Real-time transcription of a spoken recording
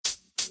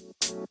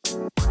All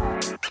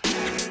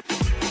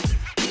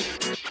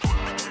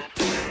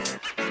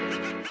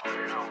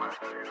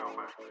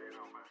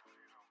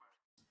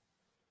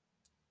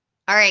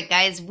right,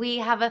 guys, we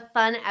have a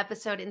fun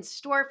episode in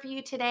store for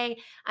you today.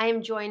 I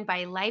am joined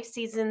by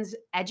LifeSeasons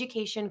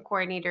Education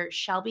Coordinator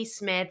Shelby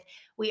Smith.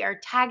 We are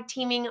tag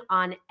teaming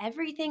on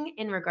everything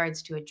in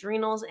regards to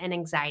adrenals and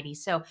anxiety.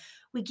 So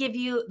we give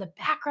you the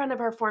background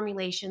of our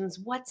formulations,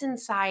 what's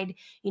inside,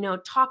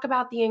 talk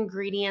about the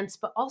ingredients,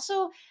 but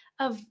also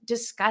of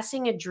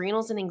discussing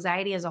adrenals and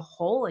anxiety as a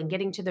whole and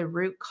getting to the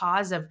root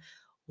cause of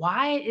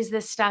why is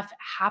this stuff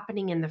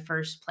happening in the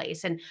first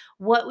place and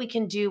what we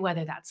can do,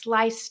 whether that's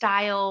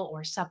lifestyle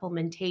or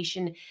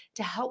supplementation,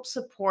 to help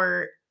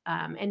support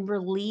and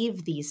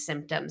relieve these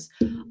symptoms.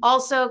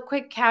 Also,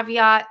 quick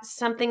caveat,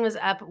 something was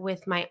up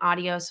with my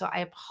audio, so I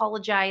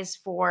apologize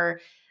for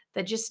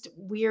the just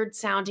weird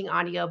sounding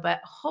audio, but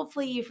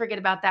hopefully you forget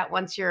about that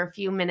once you're a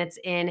few minutes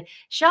in.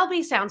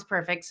 Shelby sounds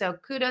perfect, so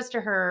kudos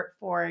to her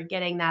for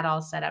getting that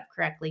all set up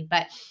correctly.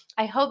 But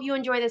I hope you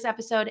enjoy this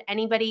episode.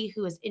 Anybody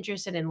who is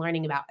interested in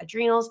learning about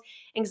adrenals,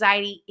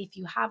 anxiety, if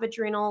you have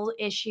adrenal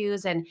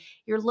issues and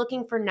you're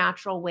looking for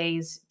natural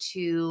ways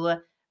to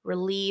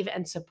relieve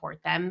and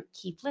support them,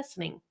 keep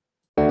listening.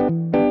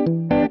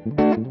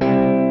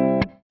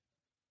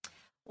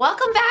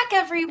 Welcome back,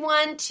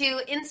 everyone, to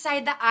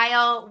Inside the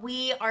Aisle.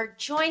 We are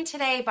joined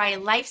today by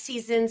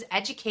LifeSeasons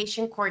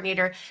Education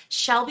Coordinator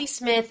Shelby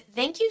Smith.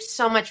 Thank you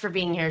so much for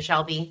being here,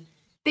 Shelby.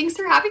 Thanks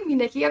for having me,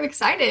 Niki. I'm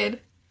excited.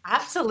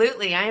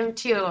 Absolutely. I am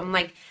too. I'm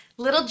like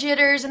little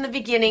jitters in the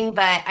beginning,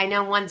 but I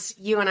know once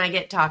you and I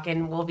get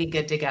talking, we'll be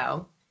good to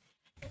go.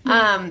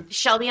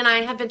 Shelby and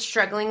I have been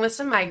struggling with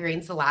some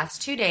migraines the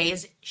last 2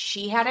 days.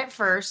 She had it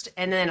first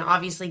and then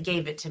obviously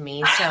gave it to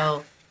me.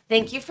 So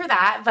thank you for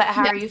that. But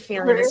how are you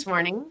feeling this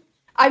morning?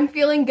 I'm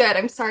feeling good.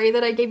 I'm sorry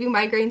that I gave you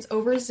migraines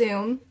over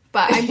Zoom,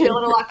 but I'm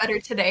feeling a lot better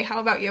today. How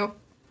about you?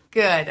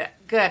 Good.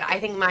 I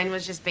think mine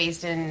was just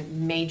based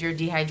in major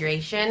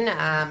dehydration,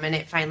 and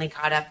it finally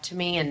caught up to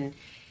me. And,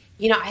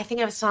 I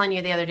think I was telling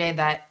you the other day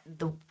that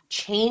the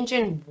change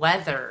in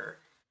weather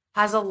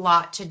has a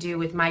lot to do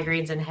with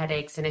migraines and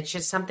headaches. And it's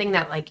just something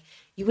that,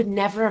 you would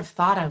never have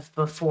thought of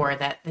before,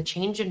 that the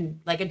change in,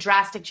 a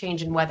drastic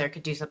change in weather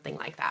could do something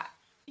like that.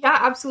 Yeah,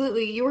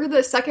 absolutely. You were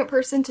the second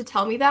person to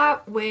tell me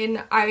that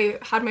when I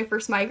had my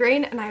first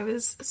migraine, and I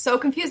was so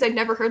confused. I'd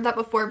never heard that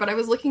before, but I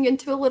was looking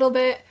into a little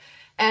bit,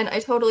 and I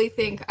totally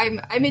think I'm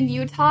in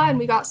Utah, and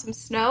we got some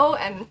snow,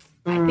 and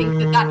I think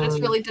that just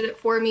really did it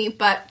for me.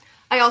 But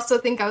I also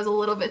think I was a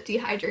little bit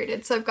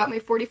dehydrated, so I've got my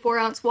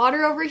 44-ounce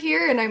water over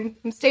here, and I'm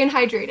staying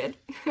hydrated.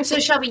 So,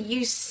 Shelby,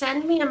 you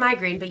send me a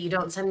migraine, but you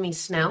don't send me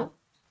snow?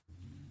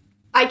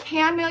 I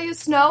can mail you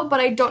snow, but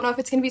I don't know if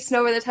it's going to be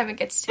snow by the time it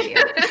gets to you.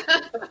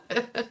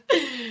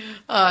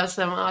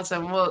 Awesome.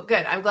 Well,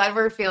 good. I'm glad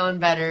we're feeling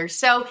better.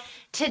 So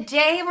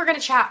today we're going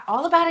to chat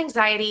all about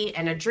anxiety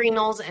and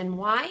adrenals and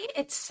why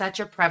it's such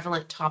a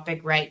prevalent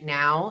topic right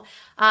now.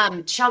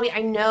 Shelby,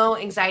 I know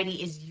anxiety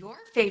is your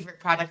favorite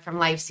product from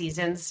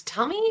LifeSeasons.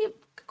 Tell me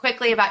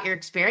quickly about your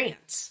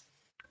experience.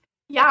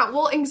 Yeah,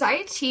 well,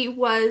 anxiety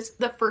was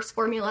the first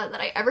formula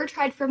that I ever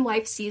tried from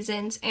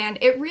LifeSeasons, and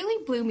it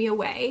really blew me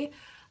away.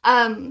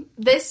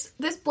 This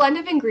blend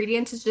of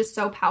ingredients is just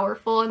so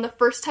powerful, and the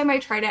first time I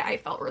tried it, I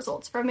felt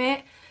results from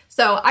it.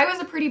 So I was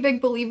a pretty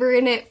big believer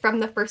in it from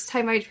the first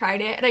time I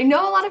tried it, and I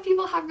know a lot of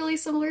people have really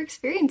similar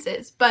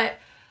experiences, but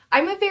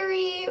I'm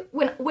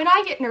when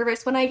I get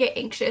nervous, when I get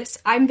anxious,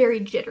 I'm very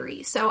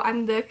jittery. So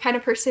I'm the kind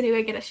of person who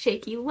I get a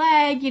shaky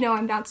leg,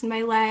 I'm bouncing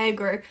my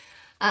leg, or,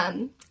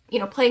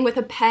 playing with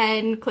a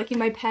pen, clicking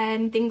my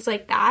pen, things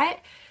like that.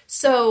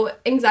 So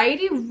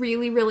anxiety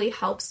really, really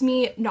helps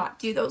me not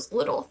do those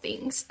little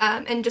things,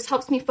 and just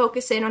helps me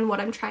focus in on what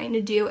I'm trying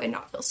to do and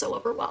not feel so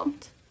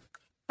overwhelmed.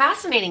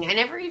 Fascinating. I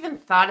never even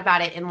thought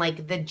about it in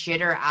the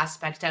jitter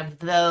aspect of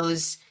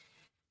those,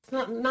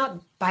 not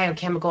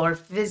biochemical or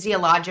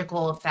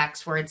physiological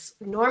effects, where it's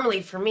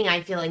normally for me,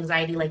 I feel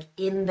anxiety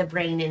in the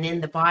brain and in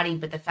the body,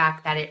 but the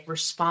fact that it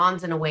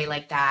responds in a way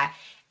like that,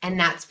 and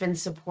that's been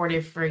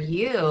supportive for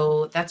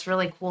you, that's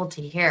really cool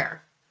to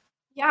hear.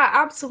 Yeah,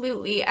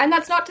 absolutely. And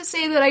that's not to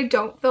say that I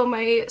don't feel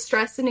my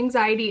stress and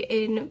anxiety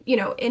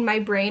in my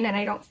brain, and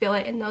I don't feel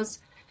it in those,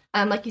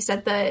 like you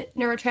said, the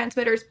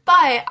neurotransmitters,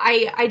 but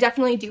I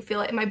definitely do feel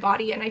it in my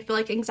body, and I feel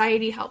like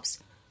anxiety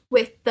helps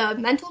with the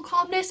mental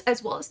calmness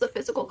as well as the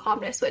physical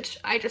calmness, which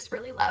I just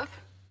really love.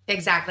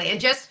 Exactly.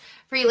 And just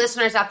for you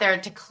listeners out there,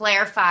 to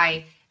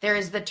clarify, there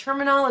is the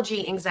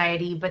terminology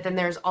anxiety, but then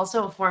there's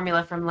also a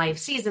formula from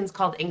LifeSeasons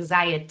called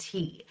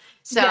anxiety.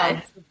 So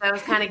yes.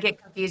 Those kind of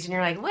get confused and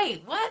you're like,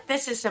 wait, what?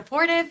 This is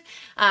supportive.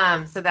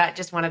 So that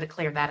just wanted to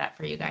clear that up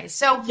for you guys.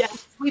 So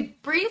we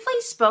briefly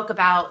spoke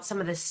about some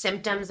of the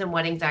symptoms and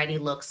what anxiety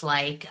looks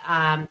like.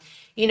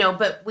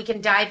 but we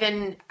can dive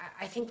in.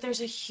 I think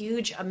there's a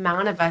huge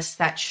amount of us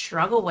that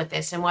struggle with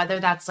this, and whether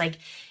that's like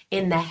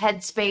in the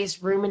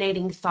headspace,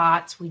 ruminating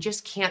thoughts, we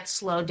just can't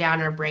slow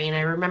down our brain. I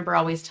remember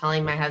always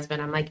telling my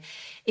husband, I'm like,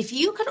 if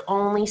you could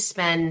only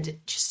spend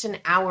just an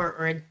hour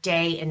or a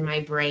day in my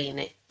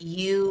brain,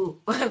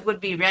 you would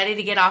be ready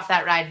to get off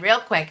that ride real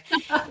quick.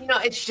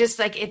 It's just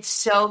like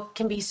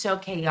can be so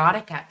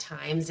chaotic at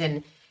times.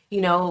 And,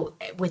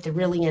 with the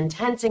really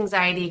intense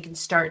anxiety, it can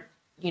start,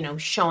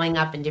 showing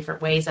up in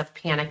different ways of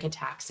panic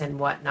attacks and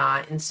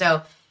whatnot. And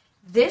so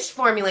this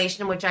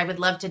formulation, which I would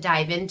love to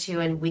dive into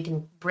and we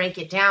can break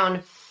it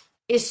down,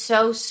 is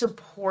so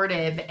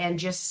supportive and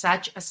just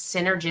such a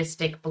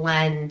synergistic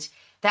blend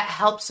that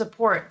helps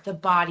support the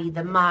body,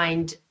 the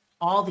mind,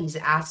 all these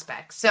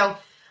aspects. So,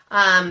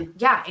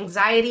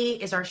 anxiety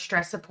is our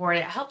stress support.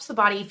 It helps the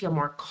body feel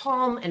more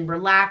calm and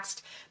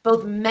relaxed,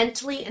 both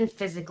mentally and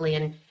physically.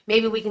 And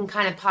maybe we can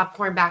kind of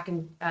popcorn back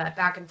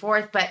and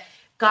forth, but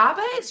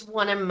GABA is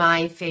one of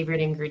my favorite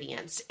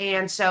ingredients.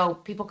 And so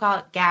people call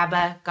it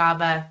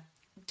GABA,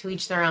 to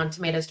each their own,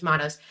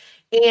 tomatoes.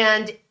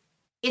 And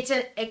it's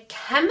a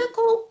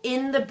chemical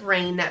in the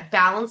brain that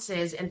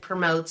balances and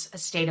promotes a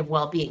state of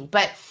well-being.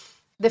 But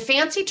the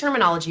fancy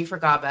terminology for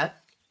GABA,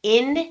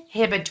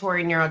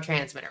 inhibitory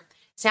neurotransmitter.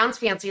 Sounds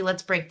fancy.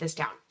 Let's break this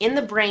down. In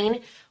the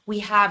brain, we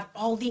have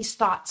all these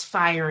thoughts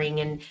firing,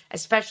 and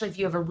especially if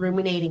you have a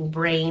ruminating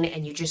brain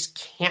and you just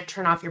can't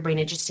turn off your brain,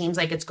 it just seems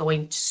like it's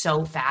going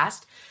so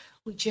fast.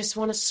 We just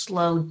want to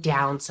slow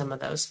down some of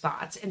those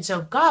thoughts. And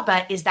so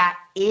GABA is that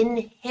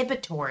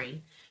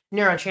inhibitory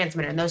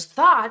neurotransmitter. And those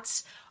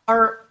thoughts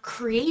are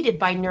created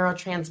by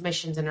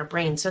neurotransmissions in our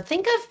brain. So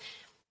think of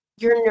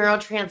your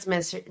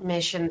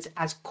neurotransmissions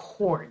as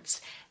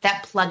cords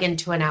that plug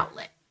into an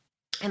outlet.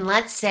 And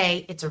let's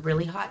say it's a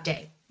really hot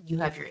day. You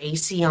have your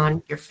AC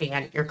on, your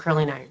fan, your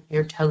curling iron,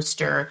 your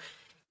toaster,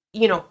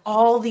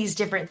 all these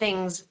different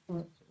things.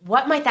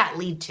 What might that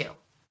lead to?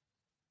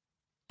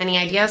 Any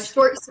ideas?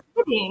 Short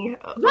circuiting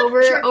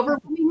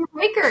overwhelming your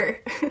breaker.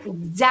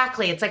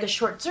 Exactly. It's like a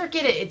short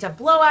circuit. It's a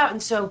blowout.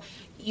 And so,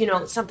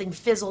 something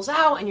fizzles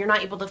out and you're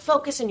not able to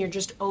focus and you're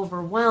just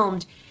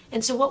overwhelmed.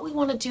 And so what we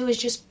want to do is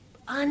just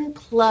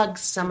unplug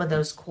some of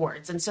those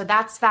cords. And so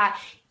that's that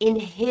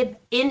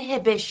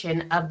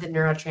inhibition of the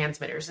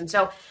neurotransmitters. And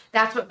so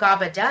that's what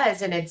GABA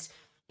does. And it's,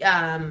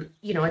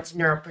 it's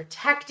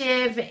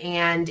neuroprotective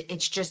and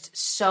it's just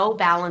so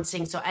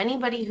balancing. So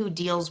anybody who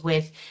deals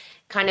with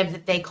kind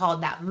of, they call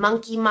it that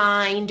monkey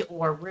mind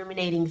or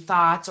ruminating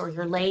thoughts, or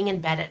you're laying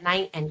in bed at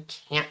night and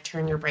can't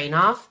turn your brain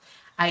off,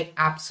 I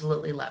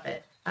absolutely love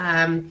it.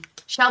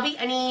 Shelby,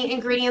 any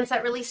ingredients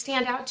that really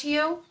stand out to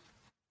you?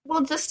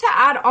 Well, just to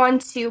add on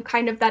to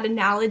kind of that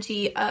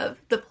analogy of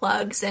the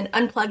plugs and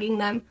unplugging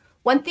them,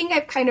 one thing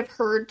I've kind of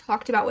heard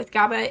talked about with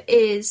GABA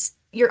is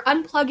you're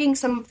unplugging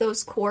some of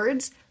those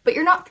cords, but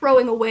you're not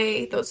throwing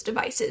away those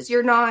devices.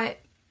 You're not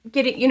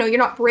you're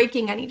not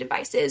breaking any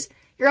devices.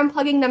 You're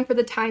unplugging them for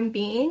the time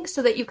being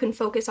so that you can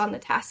focus on the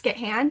task at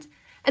hand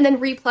and then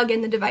replug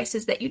in the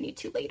devices that you need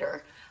to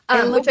later.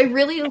 Which I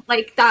really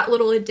like that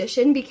little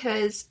addition,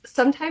 because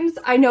sometimes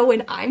I know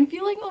when I'm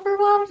feeling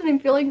overwhelmed and I'm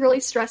feeling really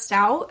stressed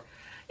out,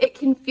 it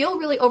can feel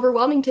really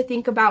overwhelming to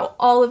think about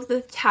all of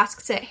the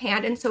tasks at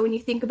hand. And so when you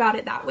think about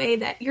it that way,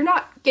 that you're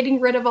not getting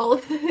rid of all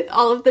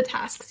of the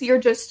tasks, you're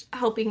just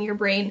helping your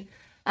brain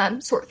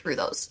sort through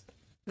those.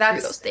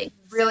 That's those things.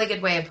 A really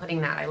good way of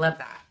putting that. I love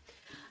that.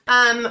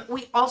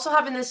 We also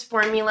have in this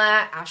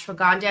formula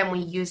ashwagandha, and we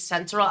use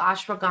sensoryl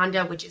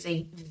ashwagandha, which is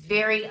a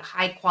very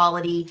high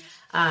quality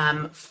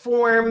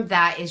form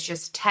that is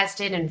just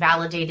tested and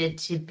validated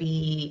to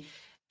be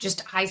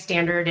just high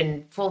standard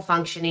and full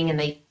functioning. And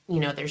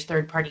there's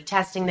third party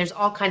testing. There's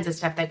all kinds of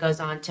stuff that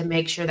goes on to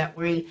make sure that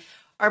we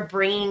are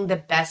bringing the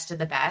best of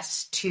the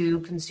best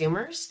to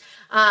consumers.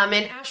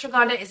 And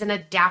ashwagandha is an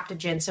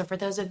adaptogen. So for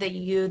those of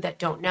you that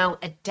don't know,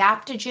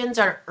 adaptogens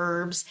are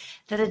herbs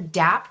that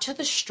adapt to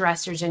the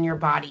stressors in your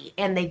body.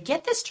 And they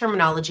get this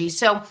terminology.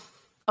 So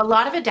a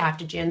lot of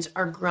adaptogens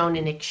are grown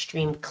in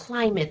extreme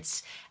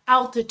climates,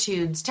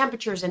 altitudes,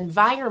 temperatures,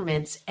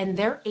 environments, and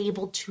they're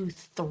able to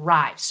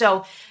thrive.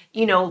 So,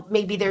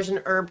 maybe there's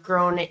an herb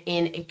grown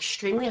in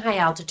extremely high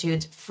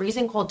altitudes,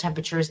 freezing cold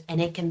temperatures, and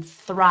it can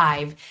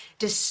thrive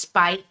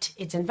despite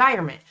its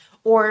environment.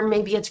 Or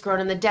maybe it's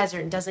grown in the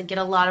desert and doesn't get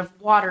a lot of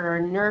water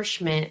or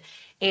nourishment,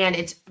 and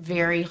it's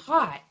very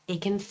hot.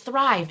 It can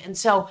thrive. And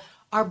so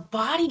our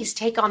bodies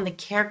take on the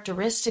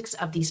characteristics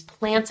of these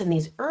plants and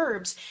these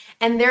herbs,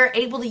 and they're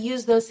able to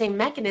use those same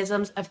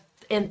mechanisms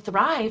and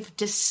thrive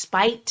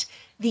despite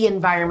the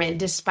environment,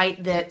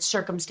 despite the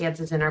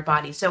circumstances in our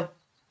body. So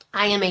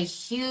I am a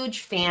huge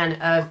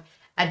fan of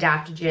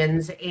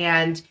adaptogens,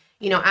 and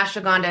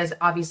ashwagandha is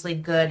obviously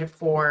good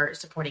for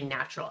supporting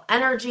natural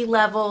energy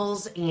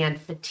levels and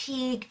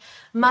fatigue,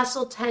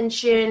 muscle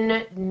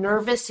tension,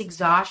 nervous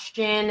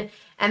exhaustion,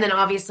 and then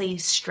obviously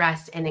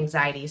stress and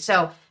anxiety.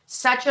 So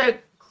such a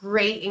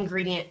great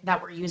ingredient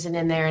that we're using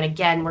in there. And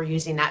again, we're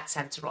using that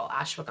sensoryl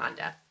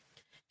ashwagandha.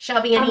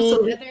 Shelby, any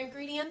other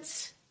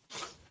ingredients?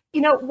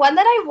 One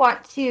that I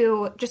want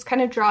to just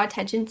kind of draw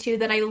attention to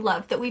that I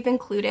love that we've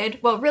included.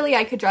 Well, really,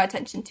 I could draw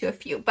attention to a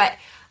few, but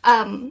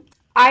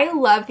I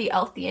love the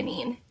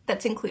L-theanine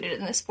that's included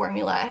in this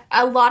formula.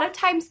 A lot of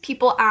times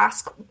people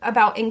ask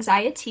about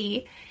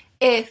anxiety,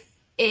 if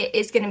it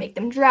is going to make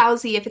them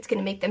drowsy, if it's going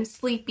to make them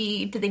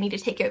sleepy, do they need to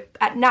take it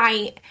at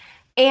night?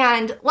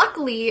 And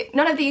luckily,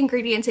 none of the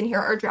ingredients in here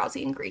are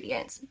drowsy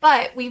ingredients,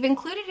 but we've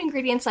included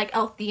ingredients like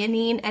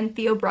L-theanine and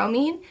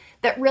theobromine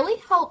that really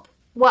help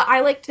what I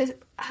like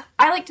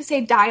to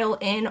say dial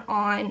in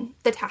on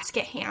the task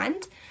at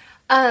hand.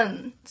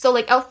 So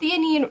like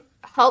L-theanine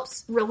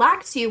helps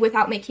relax you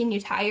without making you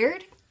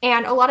tired.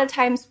 And a lot of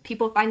times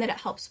people find that it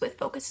helps with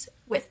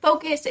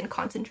focus and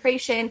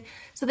concentration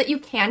so that you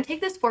can take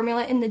this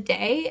formula in the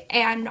day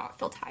and not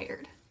feel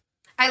tired.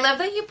 I love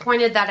that you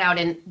pointed that out.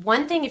 And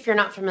one thing, if you're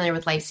not familiar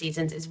with Life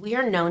Seasons, is we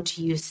are known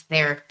to use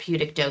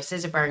therapeutic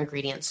doses of our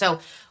ingredients. So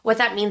what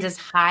that means is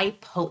high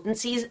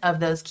potencies of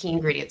those key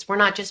ingredients. We're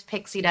not just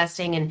pixie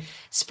dusting and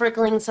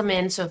sprinkling some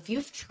in. So if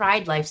you've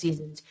tried Life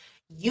Seasons,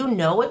 you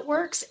know it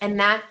works, and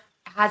that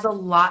has a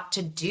lot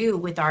to do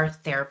with our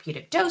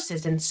therapeutic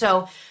doses. And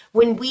so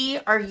when we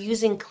are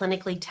using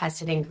clinically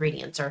tested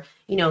ingredients, or,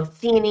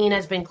 theanine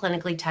has been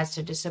clinically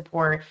tested to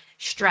support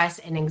stress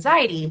and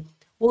anxiety,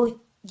 well,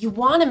 you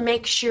want to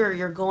make sure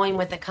you're going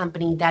with a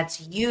company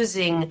that's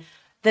using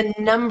the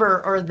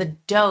number or the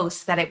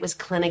dose that it was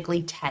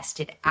clinically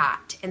tested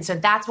at. And so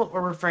that's what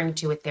we're referring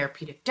to with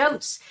therapeutic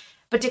dose.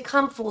 But to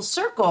come full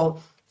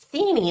circle,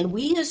 theanine,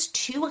 we use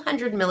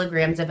 200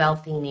 milligrams of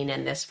L-theanine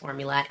in this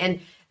formula. And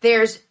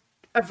there's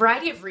a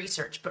variety of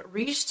research, but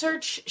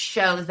research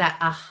shows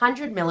that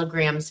 100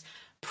 milligrams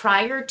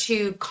prior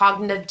to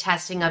cognitive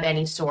testing of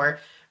any sort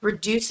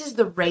reduces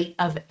the rate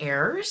of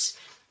errors.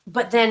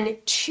 But then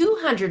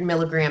 200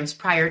 milligrams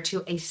prior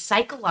to a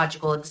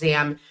psychological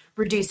exam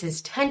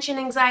reduces tension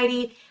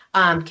anxiety,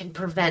 can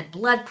prevent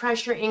blood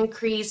pressure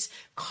increase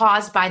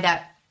caused by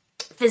that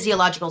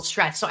physiological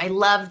stress. So I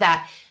love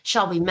that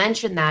Shelby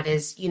mentioned that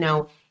is,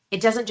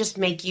 it doesn't just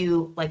make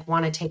you like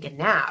want to take a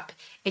nap.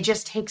 It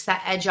just takes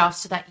that edge off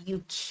so that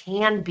you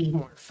can be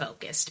more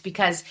focused,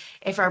 because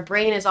if our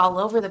brain is all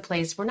over the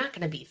place, we're not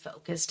going to be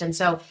focused. And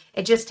so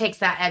it just takes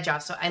that edge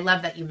off. So I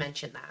love that you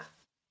mentioned that.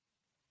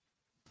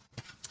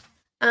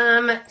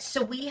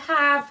 So we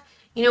have,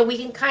 we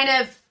can kind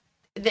of,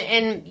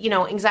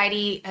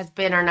 anxiety has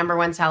been our number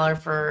one seller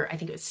for, I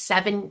think it was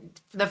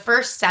the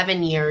first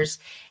 7 years.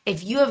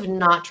 If you have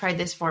not tried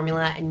this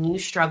formula and you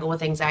struggle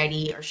with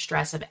anxiety or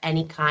stress of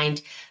any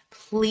kind,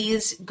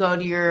 please go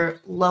to your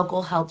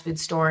local health food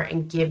store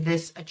and give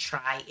this a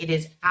try. It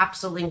is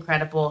absolutely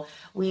incredible.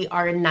 We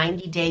are a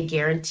 90-day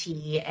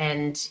guarantee,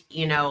 and,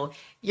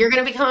 you're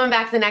going to be coming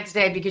back the next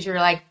day because you're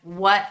like,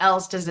 what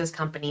else does this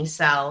company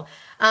sell?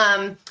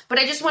 But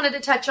I just wanted to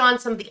touch on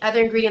some of the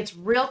other ingredients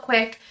real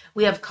quick.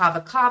 We have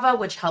kava kava,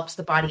 which helps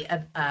the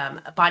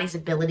body's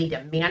ability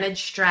to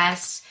manage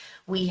stress.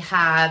 We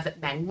have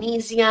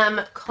magnesium,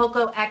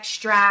 cocoa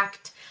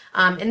extract,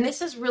 and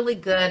this is really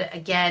good,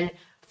 again,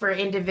 for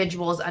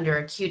individuals under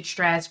acute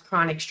stress,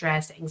 chronic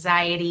stress,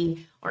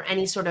 anxiety, or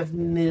any sort of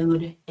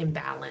mood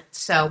imbalance.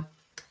 So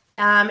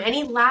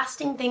any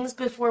lasting things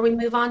before we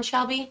move on,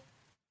 Shelby?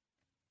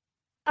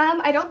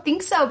 I don't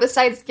think so.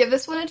 Besides, give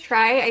this one a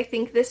try. I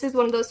think this is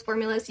one of those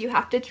formulas you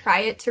have to try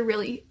it to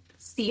really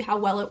see how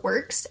well it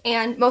works.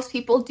 And most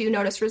people do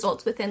notice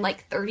results within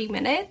like 30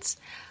 minutes,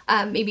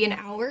 maybe an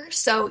hour.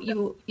 So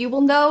you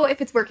will know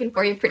if it's working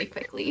for you pretty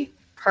quickly.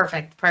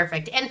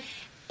 Perfect.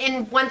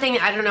 And one thing,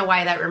 I don't know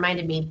why that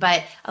reminded me,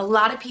 but a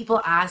lot of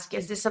people ask,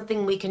 is this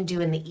something we can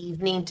do in the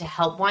evening to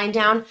help wind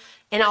down?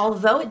 And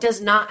although it does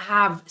not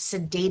have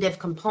sedative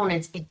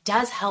components, it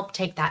does help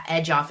take that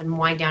edge off and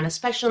wind down,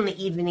 especially in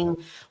the evening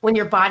when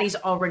your body's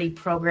already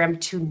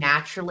programmed to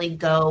naturally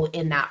go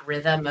in that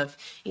rhythm of,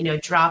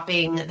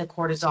 dropping the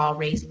cortisol,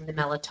 raising the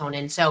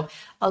melatonin. So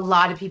a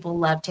lot of people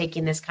love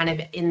taking this kind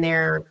of in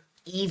their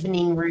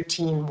evening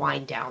routine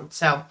wind down.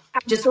 So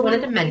just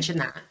wanted to mention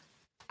that.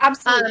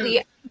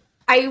 Absolutely.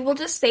 I will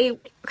just say,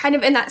 kind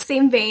of in that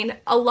same vein,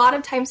 a lot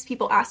of times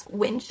people ask,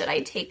 when should I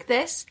take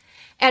this?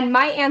 And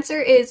my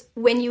answer is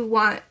when you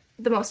want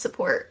the most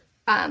support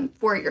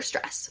for your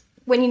stress,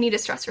 when you need a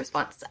stress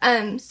response.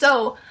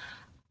 So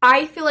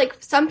I feel like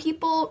some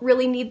people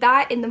really need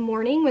that in the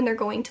morning when they're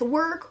going to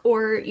work,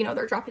 or,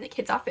 they're dropping the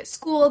kids off at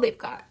school. They've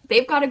got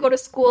to go to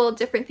school,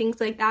 different things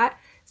like that.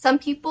 Some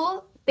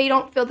people, they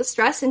don't feel the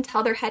stress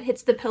until their head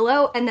hits the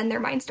pillow and then their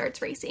mind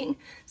starts racing.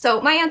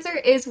 So my answer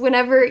is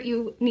whenever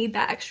you need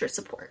that extra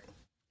support.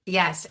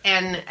 Yes.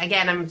 And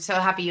again, I'm so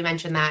happy you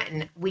mentioned that.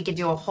 And we could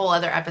do a whole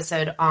other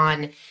episode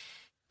on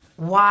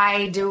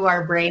why do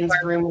our brains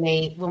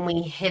ruminate when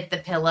we hit the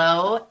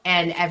pillow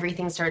and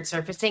everything starts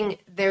surfacing.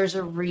 There's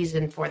a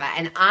reason for that.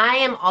 And I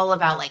am all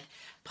about like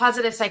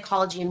positive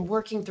psychology and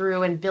working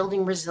through and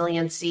building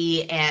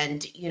resiliency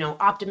and,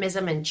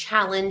 optimism and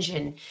challenge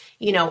and,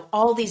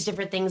 all these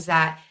different things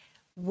that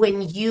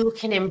when you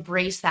can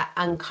embrace that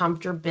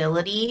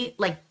uncomfortability,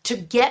 like to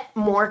get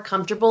more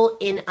comfortable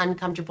in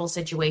uncomfortable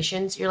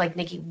situations. You're like,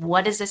 Niki,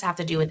 what does this have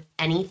to do with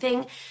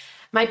anything?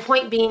 My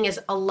point being is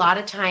a lot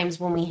of times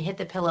when we hit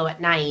the pillow at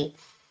night,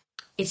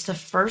 it's the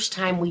first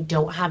time we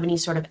don't have any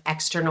sort of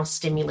external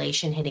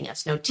stimulation hitting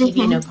us. No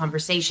TV, no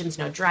conversations,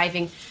 no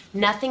driving,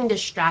 nothing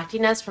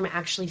distracting us from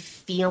actually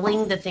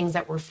feeling the things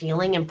that we're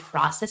feeling and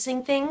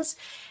processing things.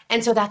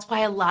 And so that's why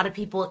a lot of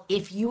people,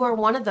 if you are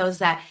one of those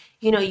that,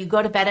 you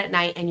go to bed at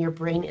night and your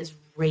brain is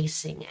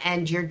racing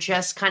and you're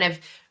just kind of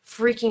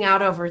freaking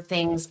out over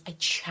things, I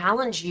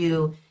challenge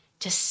you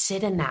to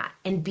sit in that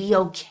and be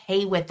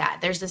okay with that.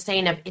 There's the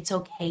saying of it's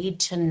okay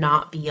to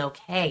not be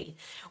okay.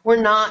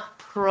 We're not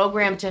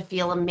programmed to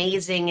feel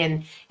amazing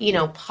and,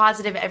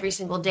 positive every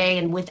single day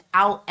and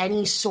without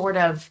any sort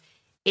of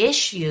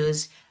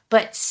issues,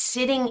 but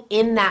sitting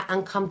in that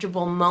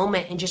uncomfortable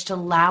moment and just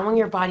allowing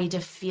your body to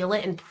feel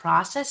it and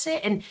process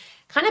it and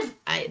kind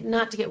of,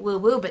 not to get woo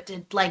woo, but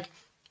to like,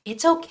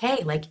 it's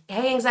okay. Like,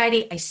 hey,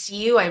 anxiety, I see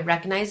you. I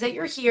recognize that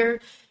you're here.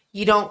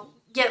 You don't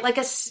get like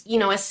a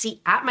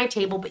seat at my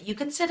table, but you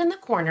can sit in the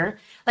corner.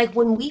 Like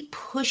when we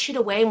push it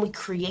away and we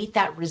create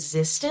that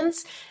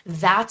resistance,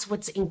 that's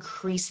what's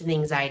increasing the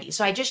anxiety.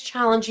 So I just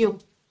challenge you,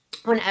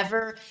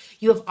 whenever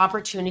you have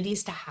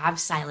opportunities to have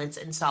silence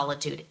and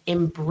solitude,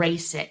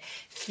 embrace it.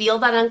 Feel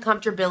that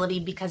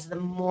uncomfortability, because the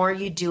more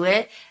you do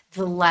it,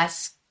 the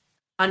less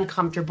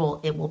uncomfortable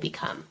it will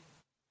become.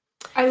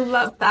 I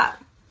love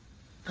that.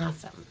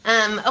 Awesome.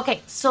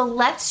 Okay, so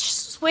let's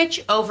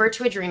switch over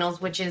to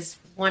adrenals, which is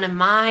one of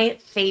my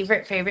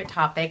favorite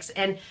topics.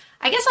 And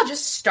I guess I'll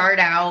just start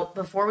out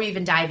before we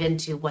even dive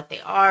into what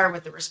they are,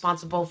 what they're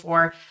responsible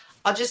for.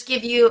 I'll just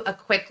give you a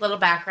quick little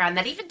background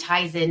that even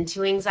ties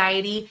into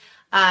anxiety.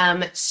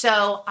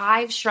 So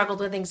I've struggled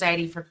with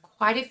anxiety for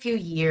quite a few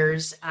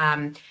years.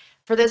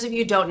 For those of you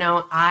who don't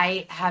know,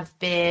 I have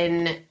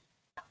been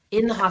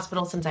in the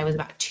hospital since I was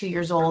about 2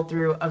 years old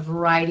through a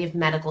variety of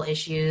medical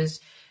issues,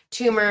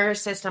 tumor,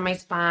 cyst on my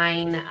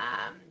spine,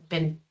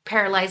 been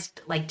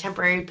paralyzed, like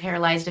temporarily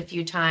paralyzed a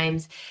few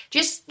times,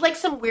 just like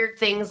some weird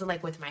things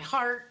like with my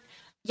heart,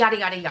 yada,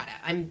 yada, yada.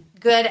 I'm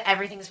good.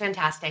 Everything's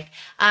fantastic.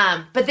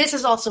 But this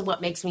is also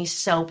what makes me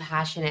so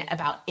passionate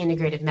about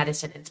integrative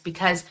medicine. It's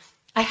because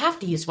I have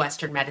to use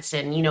Western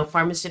medicine,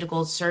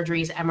 pharmaceuticals,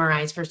 surgeries,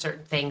 MRIs for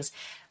certain things.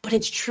 But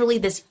it's truly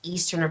this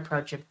Eastern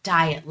approach of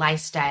diet,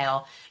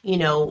 lifestyle,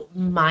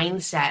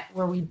 mindset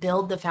where we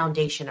build the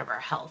foundation of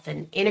our health,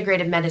 and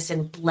integrative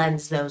medicine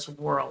blends those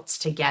worlds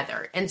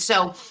together. And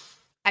so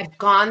I've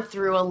gone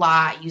through a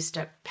lot, used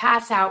to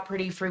pass out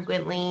pretty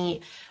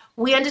frequently.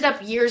 We ended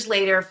up years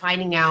later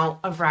finding out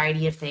a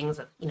variety of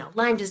things,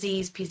 Lyme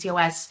disease,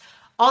 PCOS,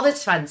 all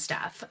this fun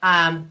stuff.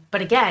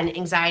 But again,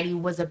 anxiety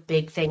was a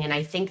big thing. And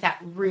I think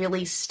that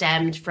really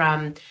stemmed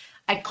from,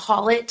 I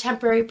call it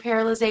temporary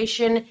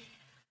paralyzation.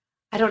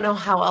 I don't know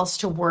how else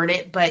to word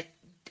it, but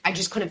I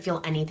just couldn't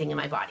feel anything in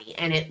my body.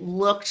 And it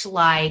looked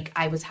like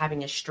I was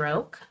having a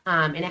stroke.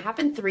 And it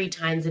happened 3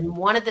 times. And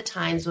one of the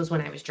times was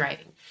when I was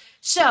driving.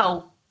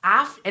 So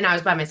and I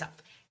was by myself.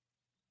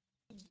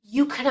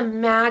 You can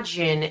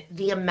imagine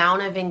the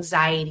amount of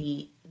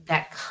anxiety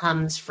that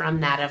comes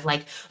from that of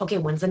like, okay,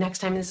 when's the next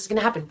time this is going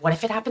to happen? What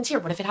if it happens here?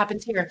 What if it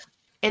happens here?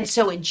 And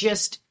so it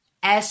just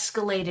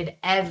escalated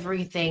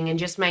everything. And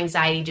just my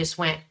anxiety just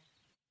went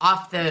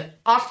off the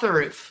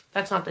roof.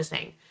 That's not the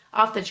saying.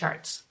 Off the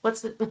charts.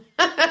 What's the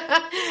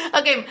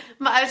Okay,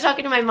 I was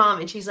talking to my mom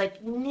and she's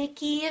like,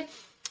 Niki,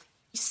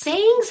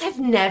 sayings have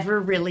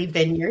never really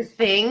been your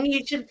thing.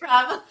 You should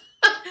probably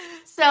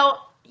So,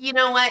 you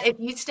know what? If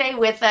you stay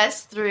with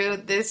us through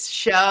this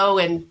show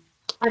and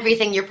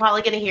everything, you're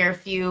probably going to hear a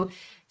few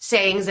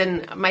sayings,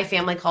 and my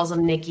family calls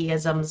them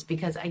Nikiisms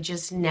because I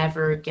just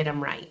never get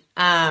them right.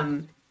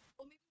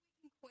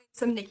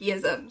 Some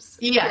Nikiisms.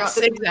 Yes,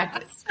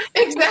 exactly.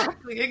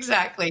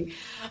 Exactly.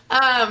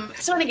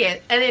 So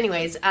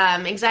anyways,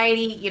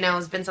 anxiety,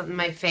 has been something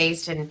I've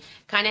faced and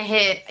kind of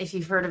hit, if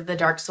you've heard of the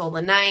dark soul of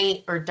the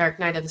night or dark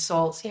night of the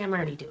soul. See, I'm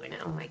already doing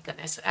it. Oh my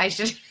goodness. I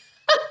should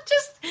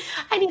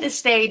I need to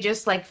stay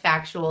just like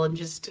factual and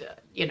just,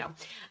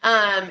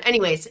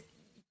 anyways,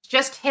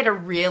 just hit a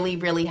really,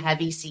 really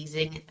heavy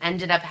season.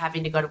 Ended up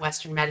having to go to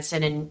Western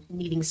medicine and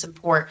needing some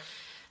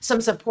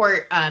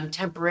support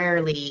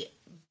temporarily.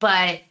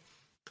 But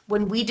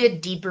when we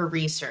did deeper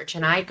research,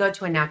 and I go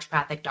to a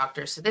naturopathic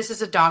doctor, so this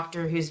is a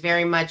doctor who's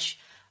very much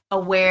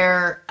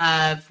aware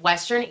of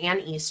Western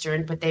and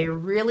Eastern, but they're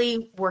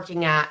really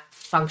working at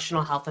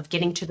functional health, of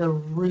getting to the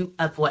root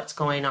of what's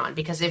going on.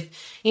 Because if,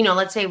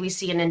 let's say we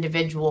see an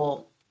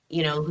individual,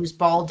 who's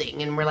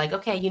balding and we're like,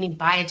 okay, you need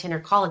biotin or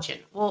collagen.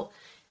 Well,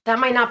 that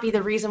might not be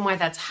the reason why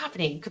that's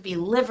happening. It could be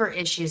liver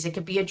issues. It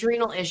could be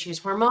adrenal issues,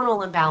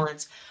 hormonal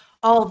imbalance,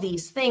 all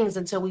these things.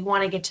 And so we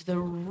want to get to the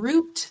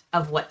root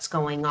of what's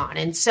going on.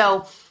 And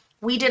so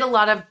we did a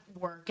lot of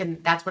work,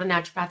 and that's what a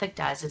naturopathic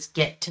does, is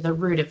get to the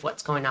root of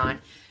what's going on.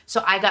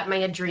 So I got my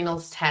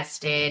adrenals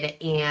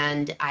tested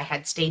and I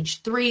had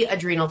stage 3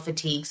 adrenal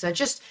fatigue. So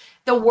just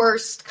the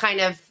worst, kind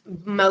of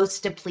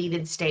most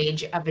depleted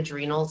stage of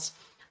adrenals.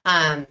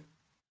 Um,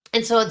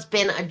 and so it's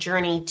been a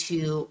journey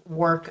to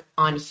work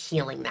on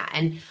healing that.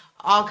 And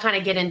I'll kind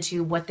of get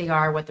into what they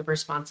are, what they're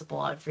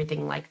responsible,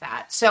 everything like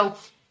that. So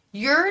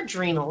your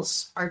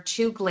adrenals are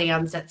two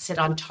glands that sit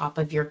on top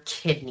of your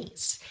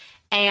kidneys,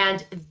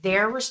 and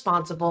they're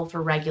responsible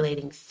for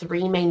regulating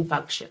three main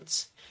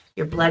functions: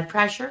 your blood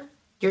pressure,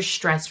 your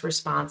stress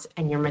response,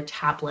 and your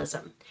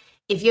metabolism.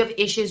 If you have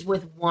issues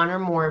with one or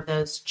more of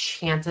those,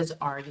 chances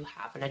are you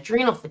have an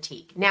adrenal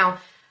fatigue. Now,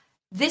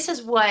 this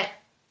is what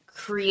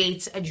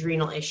creates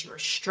adrenal issue or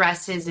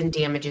stresses and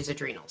damages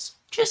adrenals.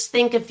 Just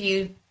think if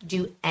you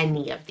do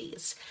any of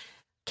these: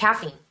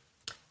 caffeine,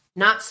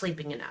 not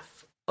sleeping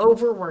enough,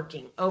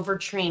 overworking,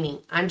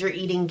 overtraining, under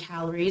eating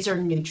calories or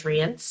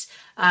nutrients.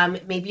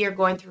 Maybe you're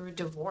going through a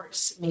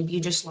divorce. Maybe you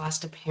just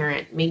lost a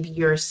parent. Maybe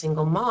you're a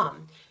single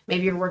mom.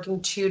 Maybe you're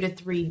working 2 to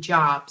 3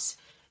 jobs.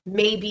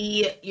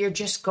 Maybe you're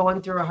just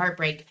going through a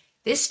heartbreak.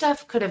 This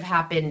stuff could have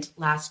happened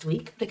last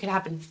week, but it could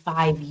happen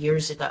 5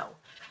 years ago.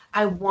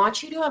 I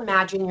want you to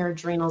imagine your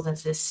adrenals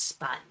as this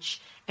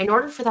sponge. In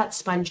order for that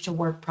sponge to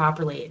work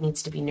properly, it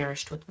needs to be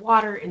nourished with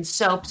water and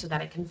soap so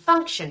that it can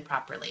function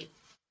properly.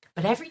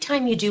 But every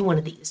time you do one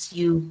of these,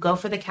 you go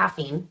for the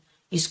caffeine,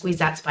 you squeeze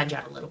that sponge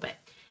out a little bit.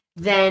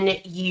 Then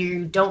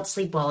you don't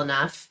sleep well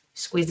enough,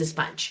 squeeze the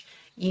sponge.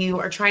 You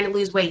are trying to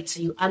lose weight, so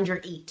you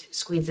undereat,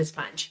 squeeze the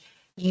sponge.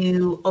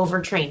 You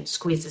overtrain,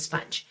 squeeze the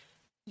sponge.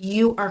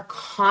 You are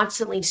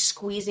constantly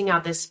squeezing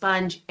out this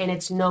sponge and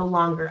it's no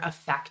longer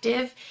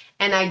effective.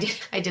 And I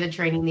did a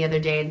training the other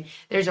day, and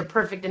there's a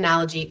perfect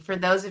analogy for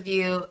those of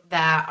you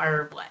that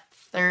are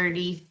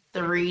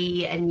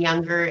 33 and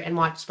younger and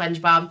watch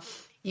SpongeBob.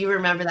 You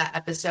remember that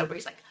episode where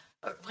he's like,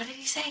 what did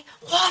he say?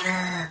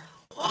 Water,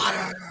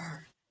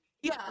 water.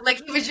 Yeah,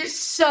 like he was just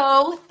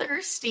so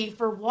thirsty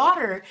for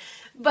water.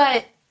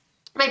 But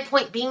my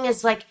point being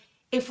is, like,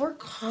 if we're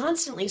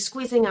constantly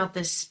squeezing out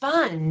this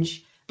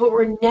sponge, but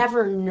we're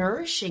never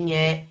nourishing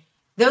it,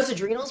 those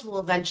adrenals will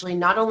eventually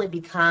not only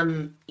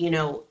become,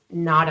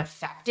 not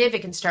effective,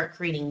 it can start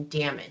creating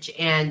damage.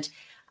 And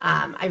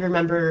I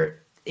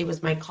remember it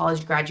was my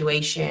college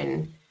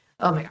graduation.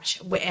 Oh my gosh.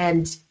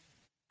 And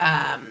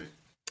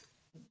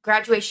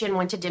graduation,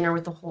 went to dinner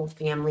with the whole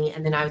family.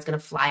 And then I was going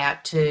to fly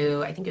out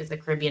to, I think it was the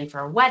Caribbean,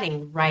 for a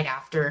wedding right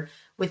after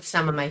with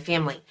some of my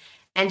family.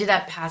 Ended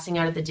up passing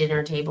out at the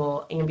dinner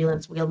table.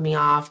 Ambulance wheeled me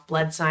off,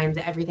 blood signs,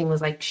 everything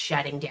was like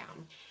shutting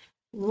down.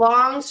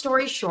 Long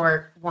story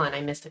short, one,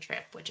 I missed the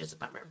trip, which is a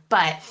bummer,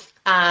 but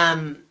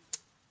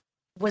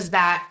was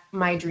that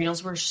my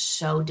adrenals were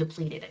so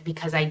depleted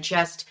because I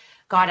just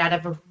got out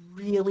of a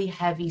really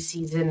heavy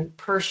season,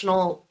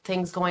 personal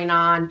things going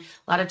on,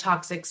 a lot of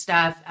toxic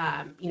stuff,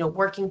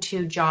 working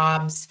 2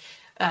 jobs,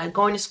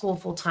 going to school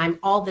full time,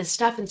 all this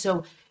stuff. And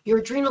so your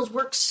adrenals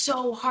work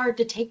so hard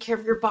to take care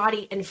of your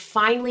body. And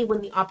finally,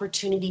 when the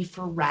opportunity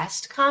for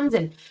rest comes,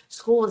 and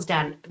school was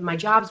done, my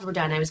jobs were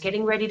done, I was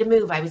getting ready to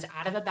move, I was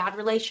out of a bad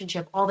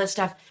relationship, all this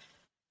stuff,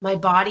 my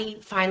body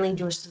finally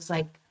just was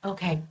like,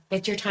 okay,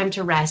 it's your time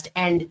to rest.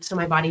 And so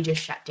my body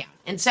just shut down.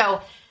 And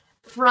so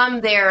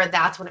from there,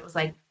 that's when it was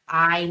like,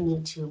 I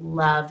need to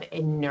love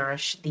and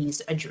nourish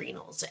these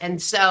adrenals.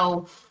 And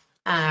so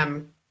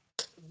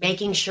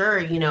making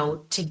sure,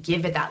 to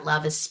give it that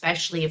love,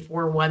 especially if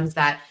we're ones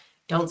that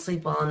don't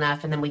sleep well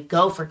enough, and then we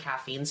go for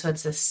caffeine. So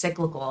it's a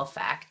cyclical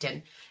effect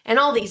and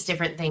all these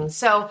different things.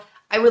 So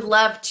I would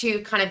love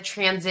to kind of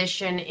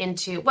transition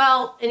into,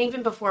 and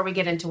even before we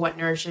get into what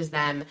nourishes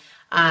them,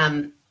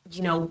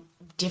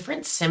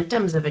 different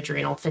symptoms of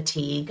adrenal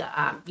fatigue,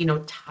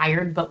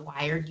 tired but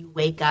wired. You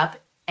wake up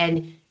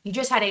and you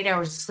just had 8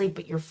 hours of sleep,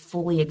 but you're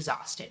fully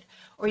exhausted,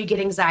 or you get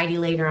anxiety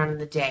later on in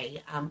the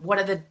day. One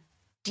of the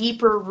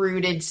deeper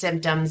rooted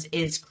symptoms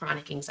is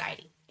chronic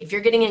anxiety. If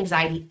you're getting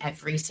anxiety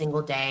every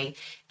single day,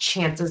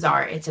 chances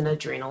are it's an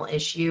adrenal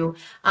issue.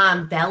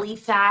 Belly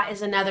fat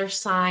is another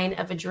sign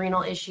of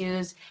adrenal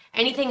issues.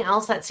 Anything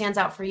else that stands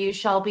out for you,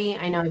 Shelby?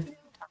 I know.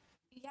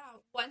 Yeah,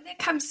 one that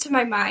comes to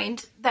my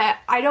mind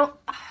that I don't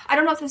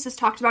know if this is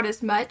talked about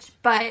as much,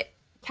 but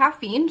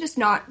caffeine just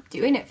not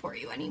doing it for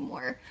you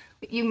anymore.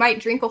 You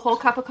might drink a whole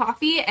cup of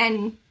coffee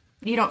and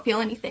you don't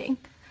feel anything.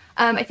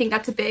 I think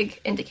that's a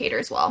big indicator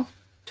as well.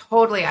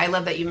 Totally. I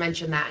love that you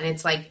mentioned that. And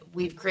it's like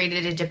we've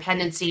created a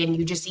dependency, and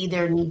you just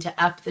either need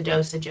to up the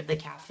dosage of the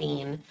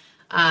caffeine.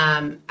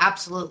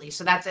 Absolutely.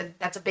 So that's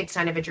a big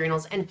sign of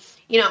adrenals. And,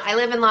 I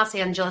live in Los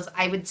Angeles.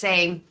 I would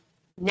say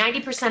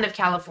 90% of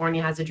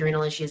California has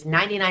adrenal issues.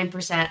 99%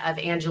 of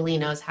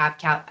Angelenos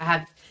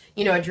have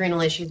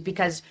adrenal issues,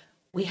 because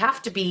we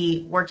have to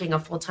be working a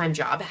full-time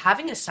job,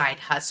 having a side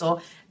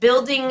hustle,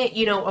 building,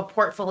 a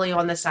portfolio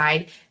on the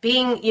side,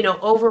 being,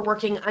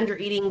 overworking, under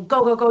eating,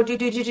 go,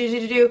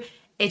 do.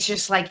 It's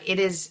just like,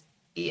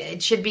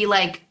 it should be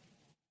like,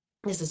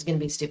 this is going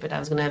to be stupid. I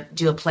was going to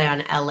do a play on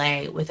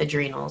LA with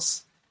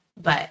adrenals,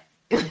 but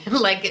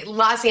like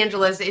Los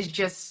Angeles is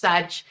just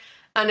such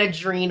an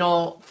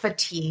adrenal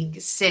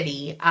fatigue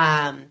city.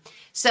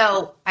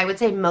 So I would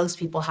say most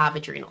people have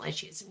adrenal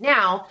issues.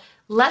 Now,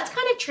 let's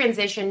kind of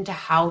transition to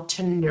how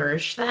to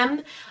nourish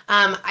them.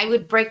 I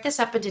would break this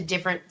up into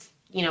different,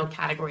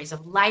 categories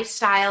of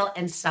lifestyle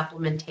and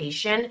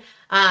supplementation.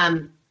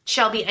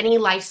 Shelby, any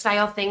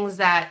lifestyle things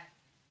that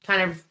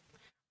kind of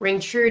ring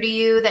true to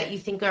you that you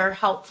think are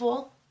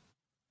helpful?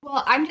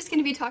 Well, I'm just going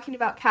to be talking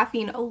about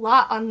caffeine a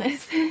lot on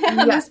this on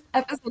Yeah. this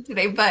episode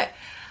today, but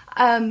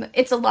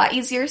it's a lot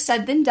easier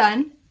said than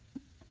done.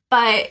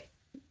 But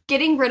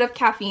getting rid of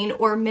caffeine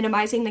or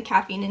minimizing the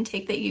caffeine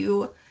intake that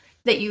you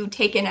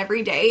take in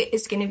every day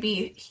is going to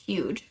be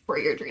huge for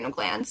your adrenal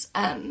glands.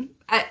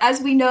 As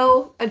we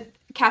know,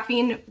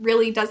 caffeine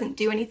really doesn't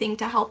do anything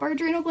to help our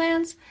adrenal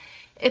glands.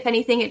 If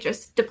anything, it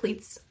just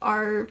depletes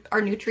our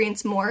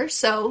nutrients more.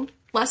 So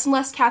less and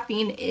less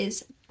caffeine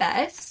is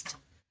best.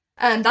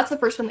 That's the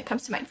first one that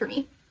comes to mind for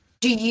me.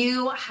 Do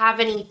you have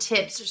any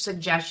tips or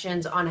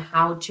suggestions on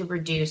how to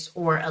reduce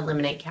or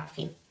eliminate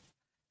caffeine?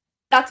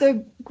 That's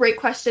a great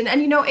question.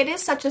 And it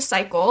is such a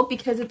cycle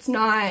because it's a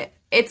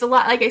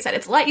lot, like I said,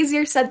 it's a lot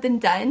easier said than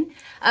done,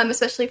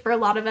 especially for a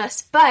lot of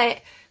us.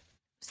 But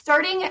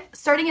starting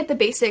at the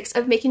basics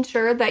of making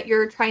sure that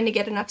you're trying to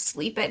get enough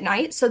sleep at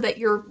night so that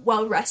you're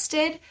well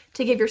rested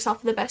to give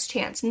yourself the best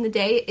chance in the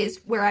day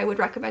is where I would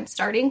recommend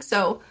starting.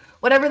 So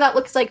whatever that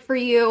looks like for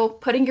you,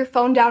 putting your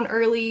phone down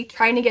early,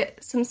 trying to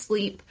get some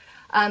sleep,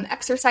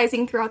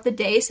 exercising throughout the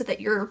day so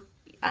that you're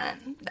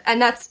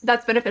and that's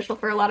beneficial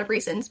for a lot of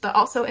reasons, but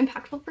also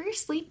impactful for your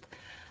sleep.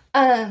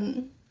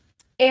 And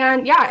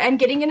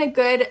getting in a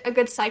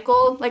good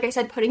cycle, like I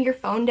said, putting your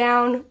phone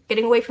down,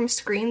 getting away from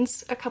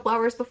screens a couple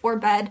hours before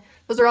bed.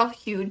 Those are all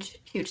huge,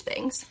 huge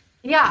things.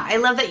 Yeah, I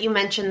love that you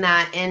mentioned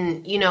that.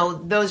 And,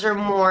 those are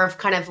more of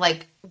kind of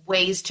like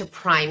ways to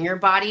prime your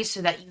body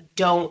so that you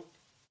don't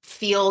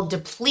feel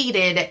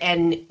depleted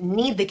and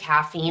need the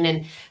caffeine.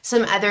 And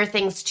some other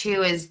things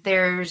too is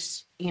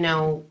there's,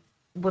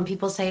 when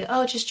people say,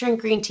 oh, just drink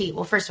green tea.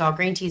 Well, first of all,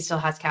 green tea still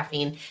has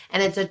caffeine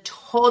and it's a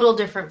total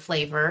different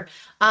flavor.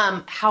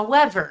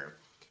 However,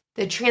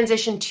 the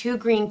transition to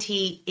green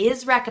tea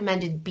is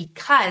recommended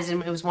because,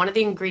 and it was one of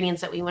the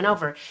ingredients that we went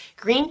over,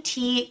 green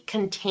tea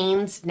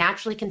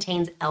naturally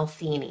contains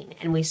L-theanine.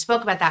 And we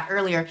spoke about that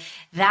earlier.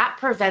 That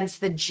prevents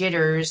the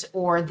jitters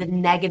or the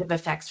negative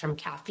effects from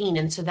caffeine.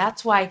 And so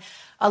that's why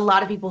a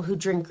lot of people who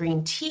drink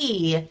green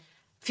tea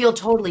feel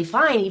totally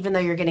fine, even though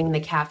you're getting the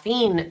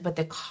caffeine, but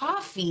the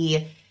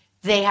coffee,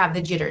 they have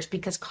the jitters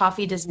because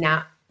coffee does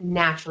not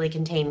naturally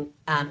contain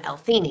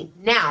L-theanine.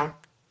 Now,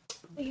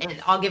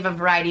 and I'll give a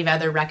variety of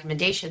other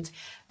recommendations,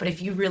 but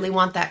if you really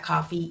want that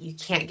coffee, you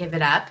can't give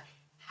it up.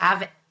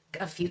 Have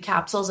a few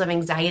capsules of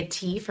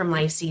anxiety from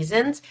Life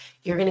Seasons.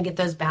 You're going to get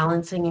those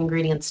balancing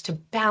ingredients to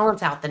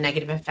balance out the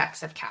negative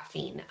effects of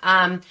caffeine.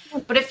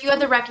 But a few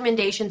other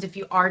recommendations, if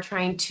you are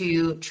trying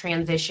to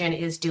transition,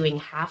 is doing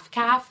half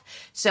calf.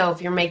 So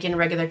if you're making a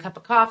regular cup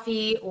of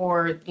coffee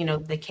or,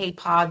 the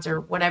K-pods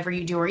or whatever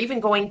you do, or even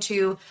going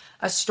to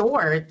a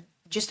store,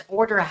 just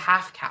order a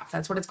half calf.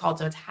 That's what it's called.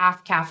 So it's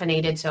half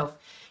caffeinated. So if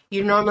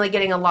you're normally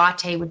getting a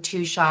latte with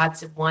 2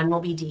 shots, one will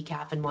be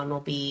decaf and one will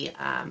be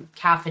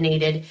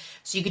caffeinated.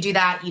 So you could do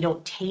that. You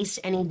don't taste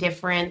any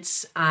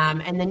difference.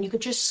 And then you could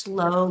just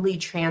slowly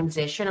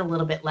transition a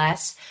little bit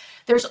less.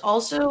 There's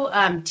also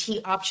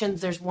tea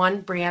options. There's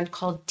one brand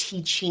called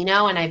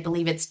Teeccino, and I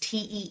believe it's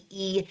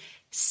Teecino.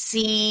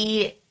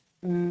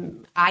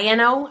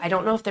 I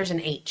don't know if there's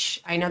an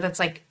H. I know that's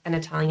like an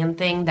Italian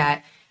thing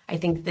that I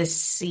think this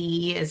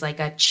C is like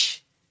a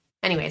ch.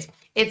 Anyways,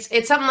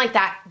 it's something like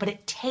that, but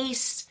it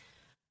tastes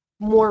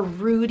more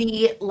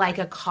rooty like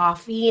a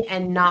coffee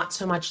and not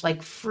so much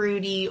like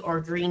fruity or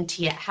green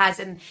tea it has.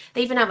 And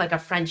they even have like a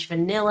French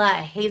vanilla,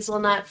 a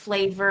hazelnut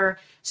flavor.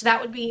 So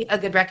that would be a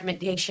good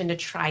recommendation to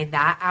try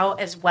that out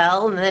as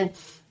well. And then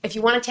if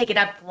you want to take it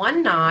up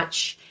one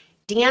notch,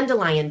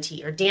 dandelion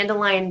tea or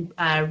dandelion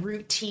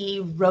root tea,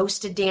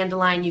 roasted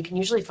dandelion. You can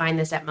usually find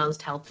this at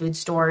most health food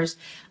stores.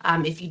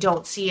 If you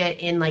don't see it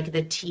in like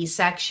the tea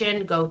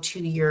section, go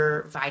to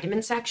your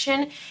vitamin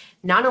section.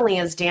 Not only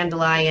is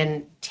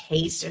dandelion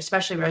taste,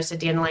 especially roasted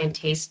dandelion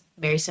taste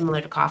very similar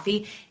to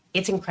coffee,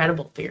 it's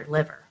incredible for your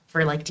liver,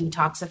 for like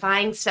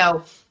detoxifying.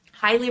 So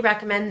highly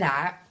recommend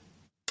that.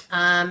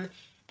 And,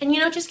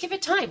 just give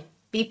it time.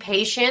 Be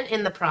patient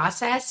in the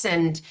process.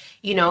 And,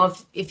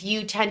 if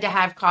you tend to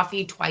have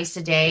coffee twice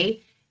a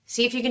day,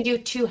 see if you can do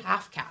 2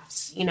 half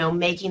calves,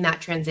 making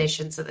that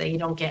transition so that you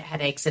don't get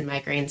headaches and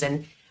migraines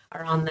and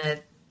are on the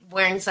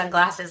wearing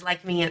sunglasses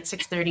like me at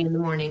 6:30 in the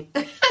morning.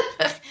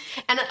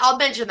 And I'll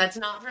mention that's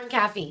not from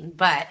caffeine,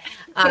 but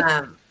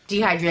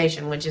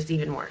dehydration, which is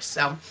even worse.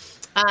 So,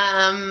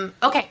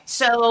 okay.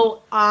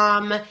 So,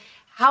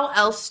 how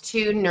else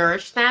to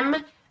nourish them?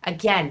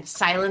 Again,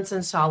 silence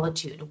and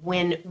solitude.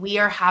 When we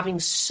are having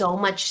so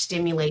much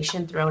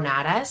stimulation thrown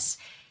at us,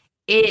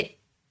 it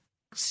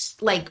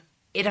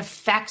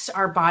affects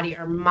our body,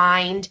 our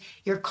mind.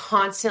 You're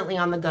constantly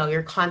on the go.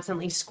 You're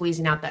constantly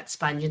squeezing out that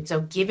sponge. And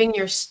so giving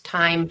your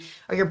time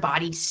or your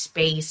body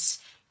space,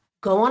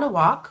 go on a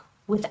walk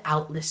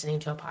without listening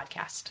to a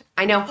podcast.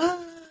 I know,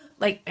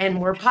 and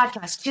we're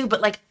podcasts too,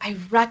 but I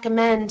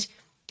recommend,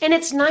 and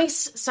it's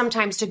nice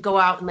sometimes to go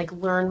out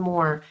and learn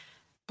more,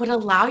 but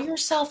allow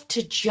yourself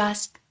to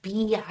just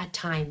be at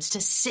times,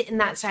 to sit in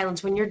that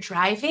silence. When you're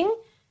driving,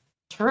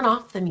 turn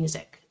off the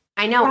music.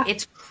 I know Yeah.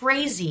 it's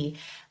crazy,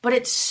 but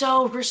it's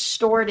so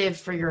restorative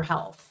for your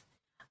health.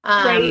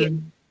 Right.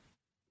 Um,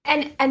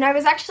 And I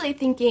was actually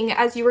thinking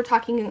as you were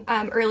talking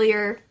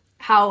earlier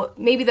how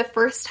maybe the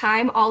first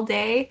time all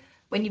day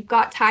when you've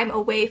got time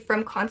away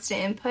from constant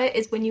input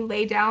is when you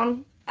lay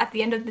down at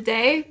the end of the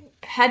day,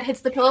 head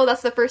hits the pillow,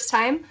 that's the first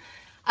time.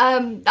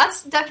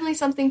 That's definitely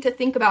something to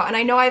think about. And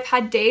I know I've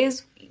had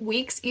days,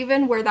 weeks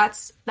even where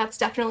that's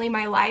definitely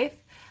my life.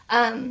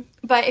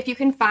 But if you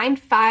can find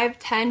 5,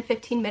 10,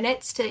 15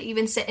 minutes to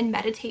even sit and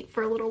meditate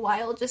for a little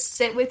while, just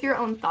sit with your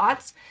own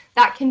thoughts,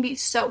 that can be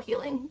so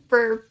healing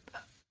for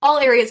all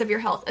areas of your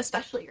health,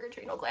 especially your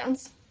adrenal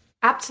glands.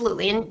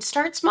 Absolutely. And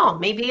start small.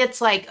 Maybe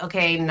it's like,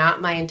 okay, not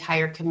my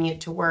entire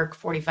commute to work,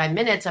 45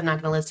 minutes. I'm not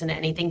going to listen to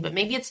anything, but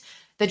maybe it's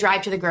the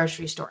drive to the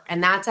grocery store.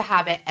 And that's a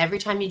habit. Every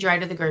time you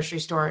drive to the grocery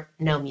store,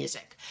 no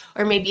music.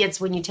 Or maybe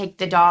it's when you take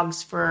the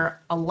dogs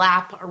for a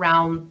lap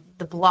around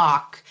the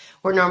block,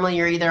 where normally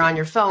you're either on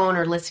your phone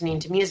or listening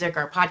to music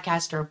or a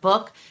podcast or a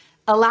book.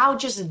 Allow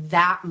just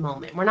that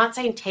moment. We're not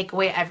saying take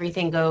away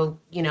everything, go,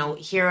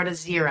 hero to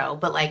zero,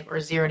 but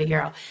or zero to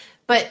hero,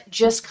 but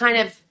just kind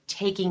of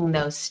taking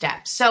those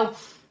steps. So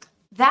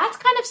that's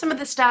kind of some of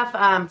the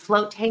stuff.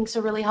 Float tanks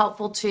are really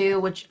helpful too,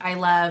 which I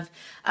love.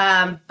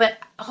 But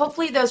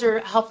hopefully those are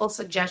helpful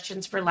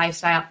suggestions for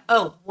lifestyle.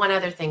 Oh, one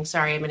other thing,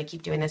 sorry, I'm going to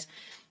keep doing this,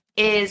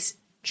 is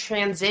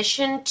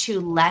transition to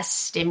less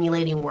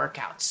stimulating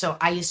workouts. So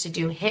I used to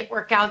do HIIT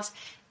workouts,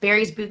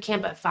 Barry's boot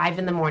camp at 5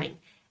 a.m.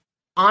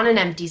 on an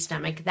empty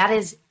stomach. That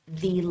is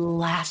the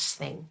last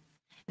thing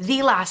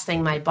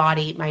my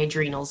body, my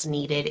adrenals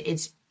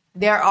needed.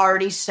 They're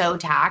already so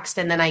taxed.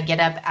 And then I get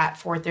up at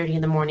 4:30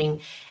 in the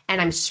morning and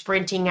I'm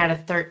sprinting at a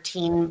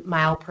 13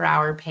 mile per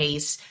hour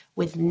pace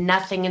with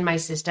nothing in my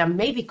system,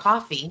 maybe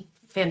coffee.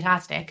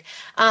 Fantastic.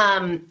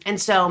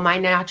 And so my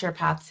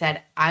naturopath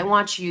said, I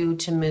want you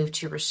to move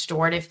to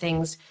restorative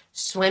things,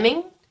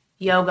 swimming,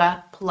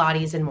 yoga,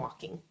 Pilates, and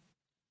walking.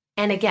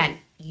 And again,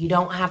 you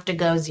don't have to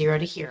go zero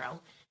to hero,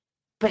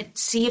 but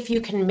see if you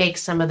can make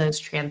some of those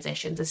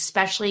transitions,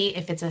 especially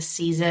if it's a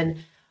season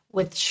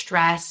with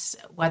stress,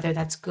 whether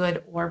that's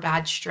good or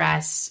bad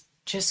stress.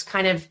 Just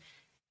kind of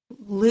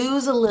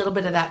lose a little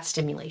bit of that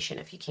stimulation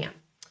if you can.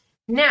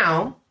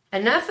 Now,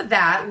 enough of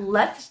that.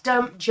 Let's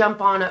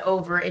jump on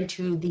over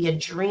into the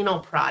adrenal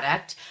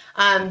product.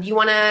 You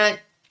want to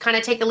kind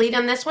of take a lead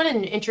on this one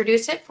and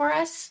introduce it for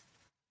us?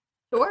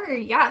 Sure,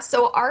 yeah.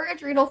 So our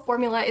adrenal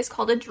formula is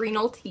called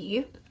Adrenal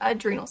T,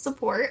 Adrenal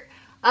Support.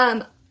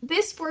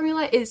 This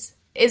formula is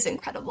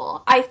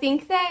incredible. I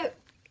think that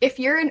if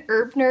you're an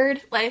herb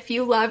nerd, like if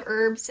you love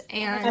herbs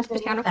and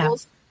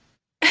botanicals,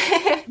 We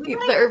the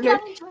might herb put nerd,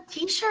 that into a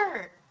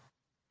t-shirt.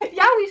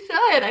 yeah, we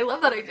should. I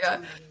love that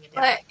idea.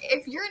 But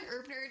if you're an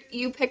herb nerd,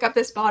 you pick up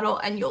this bottle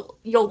and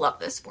you'll love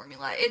this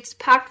formula. It's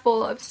packed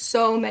full of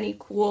so many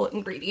cool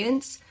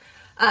ingredients.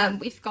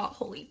 We've got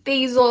holy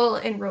basil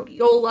and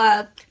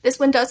rhodiola. This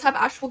one does have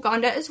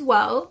ashwagandha as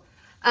well.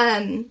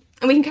 And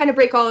we can kind of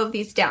break all of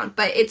these down,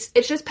 but it's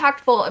just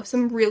packed full of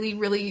some really,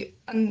 really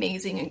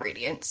amazing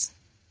ingredients.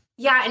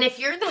 Yeah, and if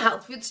you're in the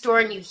health food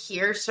store and you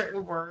hear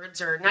certain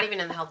words, or not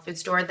even in the health food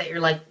store, that you're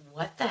like,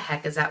 what the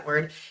heck is that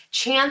word?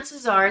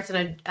 Chances are it's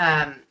an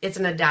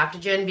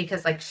adaptogen,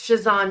 because like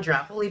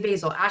schizandra, holy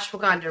basil,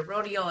 ashwagandha,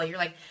 rhodiola, you're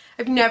like,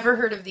 I've never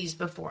heard of these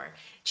before.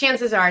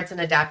 Chances are it's an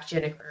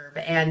adaptogenic herb.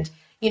 And,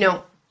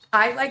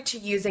 I like to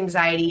use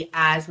anxiety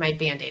as my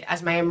Band-Aid,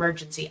 as my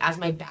emergency, as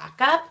my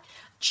backup,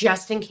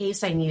 just in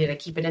case I need it. I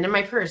keep it in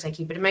my purse. I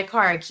keep it in my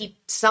car. I keep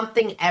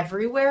something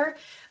everywhere.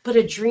 But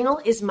adrenal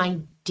is my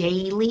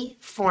daily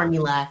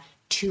formula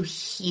to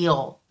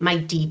heal my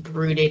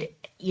deep-rooted,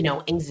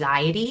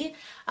 anxiety,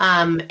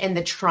 and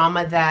the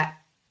trauma that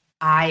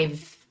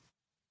I've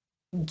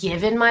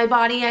given my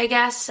body, I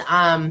guess.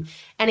 And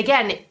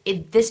again,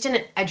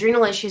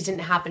 adrenal issues didn't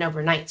happen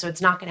overnight, so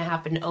it's not going to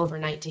happen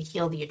overnight to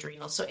heal the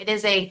adrenals. So it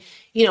is a,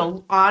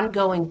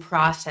 ongoing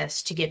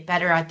process to get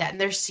better at that.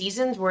 And there's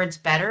seasons where it's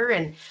better.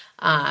 And,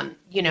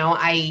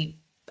 I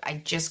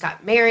just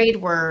got married.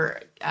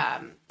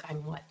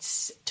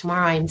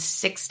 Tomorrow I'm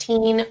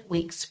 16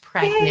 weeks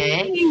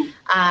pregnant.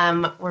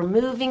 We're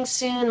moving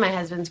soon. My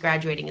husband's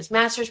graduating his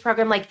master's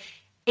program. Like,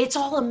 it's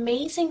all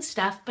amazing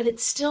stuff, but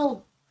it's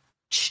still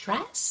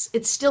stress.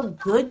 It's still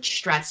good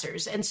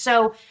stressors. And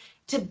so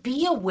to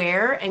be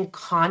aware and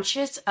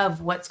conscious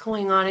of what's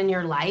going on in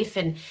your life,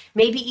 and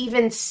maybe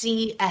even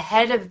see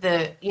ahead of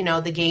the,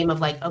 the game of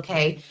like,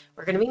 okay,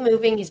 we're going to be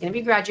moving. He's going to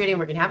be graduating.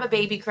 We're going to have a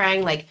baby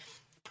crying, like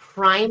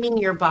priming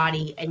your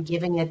body and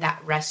giving it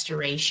that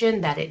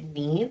restoration that it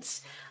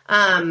needs.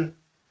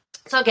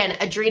 So again,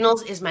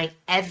 adrenals is my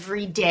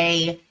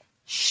everyday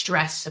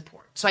stress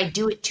support. So I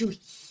do it to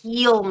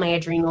heal my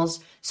adrenals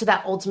so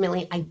that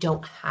ultimately I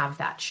don't have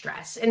that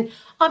stress. And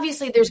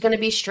obviously there's going to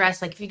be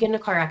stress. Like if you get in a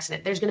car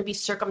accident, there's going to be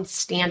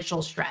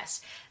circumstantial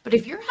stress. But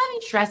if you're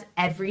having stress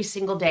every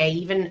single day,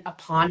 even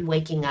upon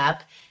waking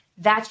up,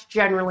 that's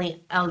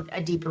generally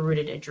a deeper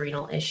rooted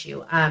adrenal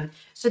issue.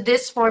 So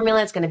this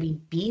formula is going to be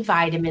B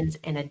vitamins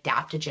and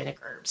adaptogenic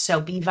herbs.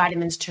 So B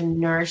vitamins to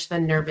nourish the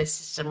nervous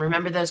system.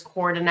 Remember those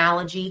cord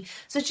analogy?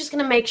 So it's just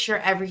going to make sure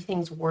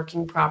everything's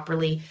working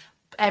properly.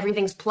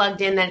 Everything's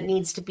plugged in that it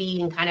needs to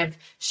be and kind of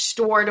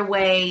stored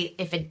away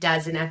if it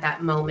doesn't at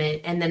that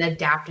moment. And then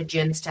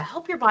adaptogens to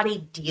help your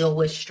body deal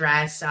with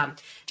stress,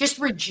 just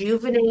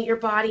rejuvenate your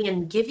body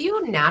and give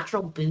you a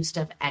natural boost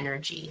of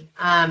energy.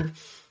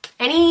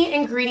 Any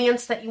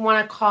ingredients that you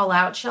want to call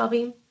out,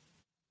 Shelby?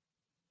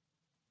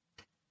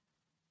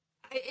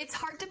 It's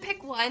hard to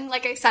pick one.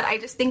 Like I said, I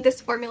just think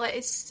this formula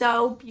is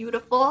so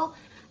beautiful.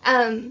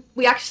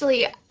 We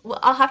actually, well,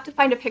 I'll have to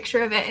find a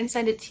picture of it and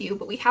send it to you,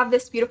 but we have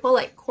this beautiful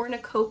like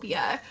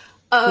cornucopia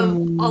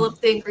of all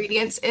of the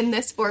ingredients in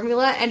this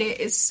formula, and it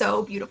is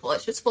so beautiful.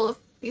 It's just full of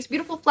these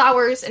beautiful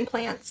flowers and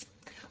plants.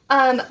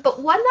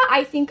 But one that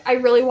I think I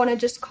really want to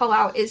just call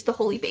out is the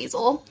holy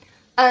basil.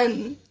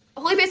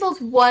 Holy basil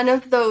is one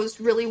of those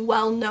really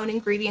well-known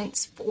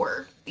ingredients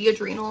for the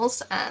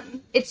adrenals.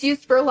 It's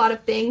used for a lot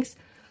of things,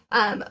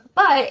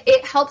 but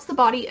it helps the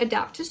body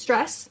adapt to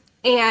stress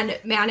and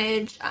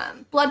manage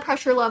blood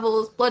pressure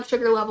levels, blood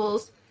sugar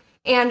levels,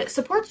 and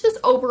supports just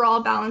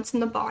overall balance in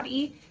the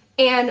body.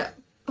 And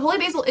holy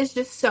basil is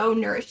just so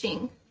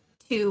nourishing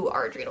to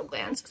our adrenal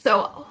glands.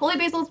 So holy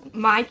basil is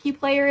my key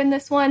player in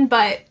this one,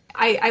 but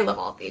I love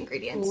all of the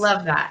ingredients.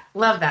 Love that.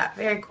 Love that.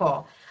 Very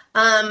cool.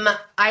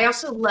 I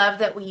also love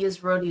that we use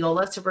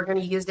rhodiola. So we're going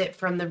to use it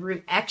from the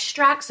root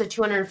extract, so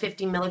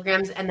 250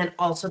 milligrams, and then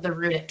also the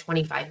root at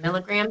 25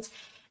 milligrams.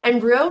 And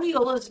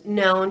rhodiola is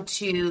known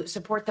to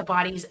support the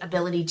body's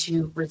ability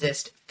to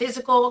resist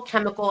physical,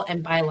 chemical,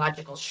 and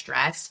biological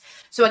stress.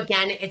 So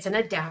again, it's an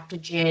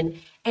adaptogen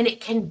and it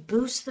can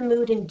boost the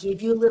mood and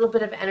give you a little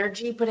bit of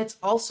energy, but it's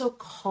also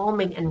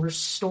calming and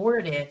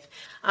restorative.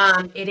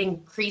 It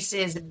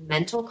increases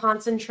mental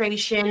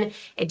concentration.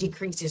 It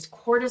decreases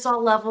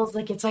cortisol levels.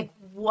 It's like,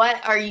 what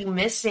are you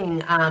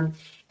missing?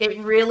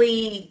 It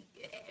really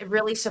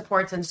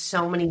supports in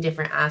so many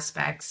different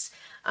aspects.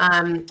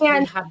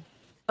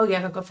 Oh,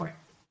 yeah, go for it.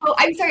 Oh,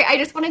 I'm sorry. I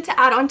just wanted to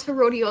add on to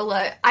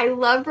rhodiola. I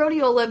love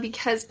rhodiola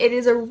because it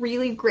is a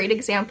really great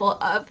example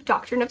of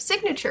doctrine of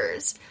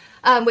signatures,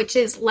 which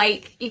is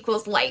like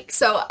equals like.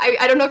 So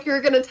I don't know if you were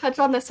going to touch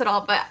on this at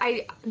all, but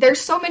there's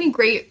so many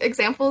great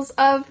examples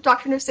of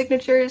doctrine of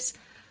signatures.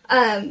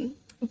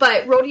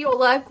 But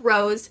rhodiola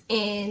grows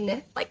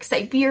in like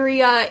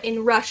Siberia,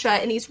 in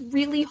Russia, in these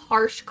really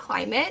harsh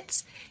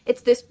climates.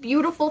 It's this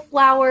beautiful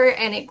flower,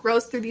 and it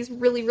grows through these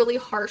really, really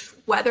harsh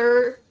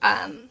weather.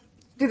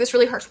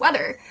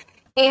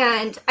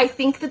 And I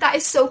think that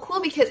is so cool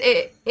because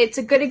it's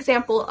a good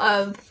example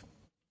of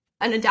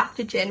an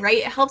adaptogen, right?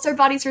 It helps our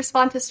bodies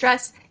respond to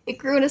stress. It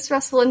grew in a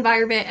stressful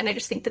environment, and I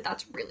just think that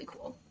that's really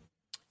cool.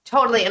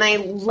 Totally, and I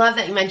love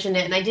that you mentioned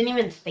it, and I didn't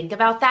even think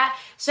about that.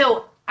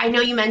 So I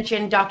know you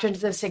mentioned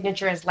doctrines of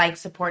signature as like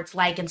supports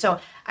like, and so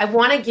I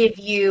want to give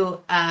you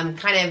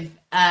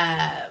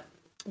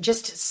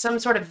just some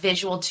sort of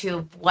visual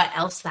to what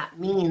else that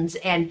means.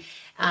 And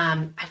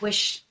I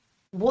wish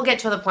we'll get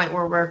to the point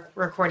where we're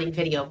recording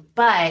video,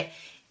 but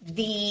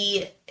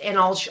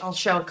I'll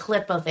show a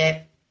clip of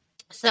it.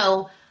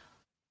 So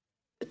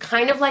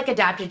kind of like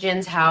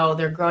adaptogens, how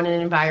they're grown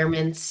in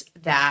environments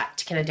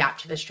that can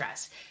adapt to the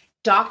stress.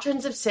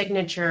 Doctrines of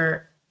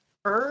signature,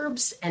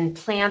 herbs and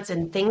plants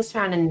and things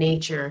found in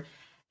nature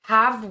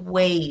have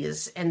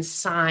ways and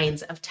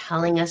signs of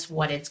telling us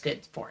what it's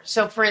good for.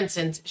 So for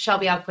instance,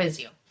 Shelby, I'll quiz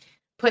you,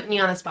 putting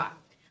you on the spot.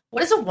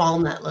 What does a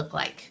walnut look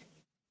like?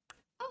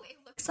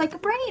 Looks like a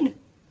brain.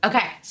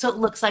 Okay, so it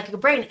looks like a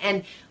brain,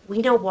 and we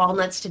know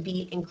walnuts to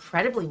be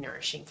incredibly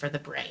nourishing for the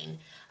brain.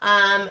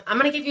 I'm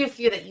going to give you a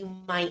few that you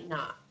might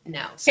not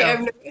know.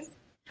 So,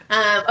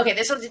 okay,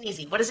 this one's an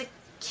easy. What does a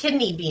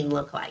kidney bean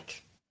look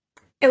like?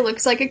 It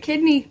looks like a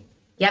kidney.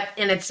 Yep,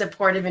 and it's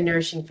supportive and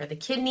nourishing for the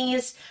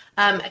kidneys.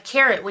 A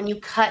carrot, when you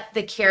cut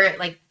the carrot,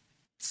 like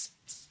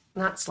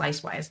not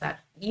slice-wise, that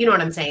you know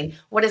what I'm saying.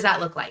 What does that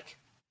look like?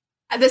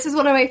 This is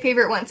one of my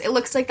favorite ones. It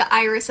looks like the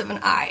iris of an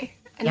eye,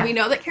 and we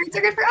know that carrots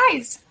are good for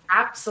eyes.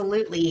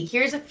 Absolutely.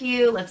 Here's a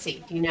few. Let's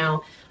see if you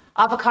know.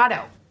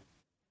 Avocado.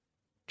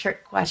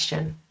 Trick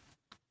question.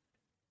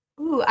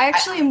 Ooh, I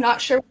actually am not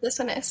sure what this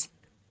one is.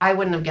 I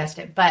wouldn't have guessed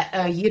it,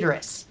 but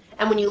uterus.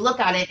 And when you look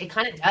at it, it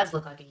kind of does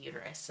look like a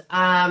uterus.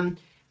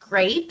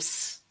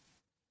 Grapes.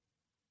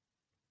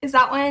 Is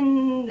that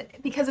one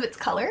because of its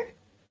color?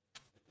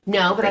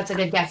 No, but that's a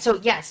good guess. So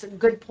yes,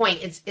 good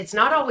point. It's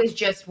not always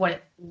just what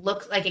it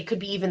looks like. It could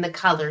be even the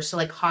color. So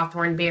like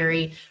hawthorn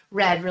berry,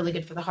 red, really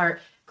good for the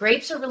heart.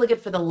 Grapes are really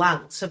good for the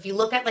lungs. So if you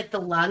look at like the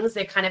lungs,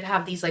 they kind of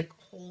have these like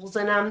holes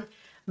in them.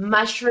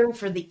 Mushroom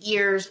for the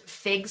ears,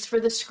 figs for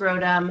the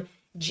scrotum,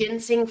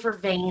 ginseng for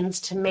veins,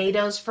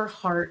 tomatoes for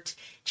heart,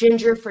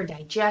 ginger for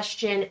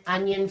digestion,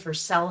 onion for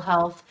cell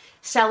health,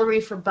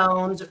 celery for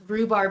bones,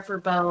 rhubarb for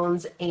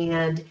bones,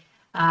 and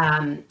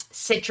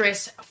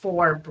citrus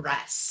for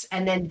breasts.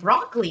 And then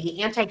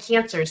broccoli,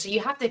 anti-cancer. So you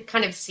have to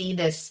kind of see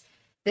this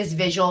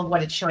visual of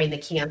what it's showing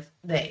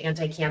the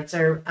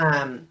anti-cancer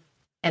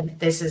and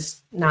this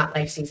is not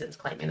Life Seasons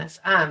claiming this,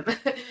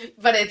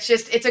 but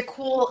it's a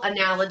cool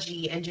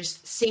analogy and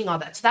just seeing all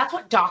that. So that's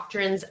what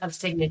doctrines of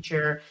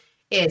signature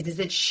is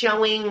it's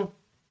showing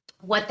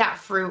what that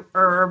fruit,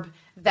 herb,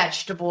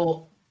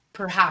 vegetable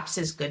perhaps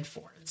is good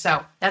for.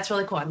 So that's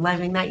really cool. I'm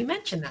loving that you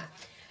mentioned that.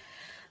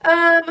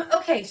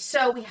 Okay,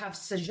 so we have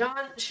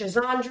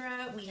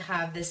Shazandra, we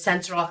have the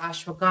central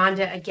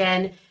ashwagandha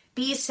again,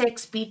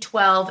 B6,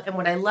 B12, and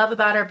what I love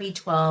about our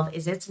B12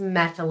 is it's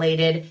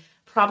methylated.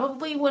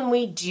 Probably when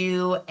we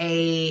do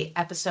a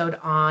episode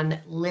on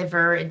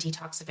liver and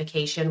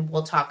detoxification,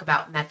 we'll talk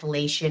about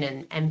methylation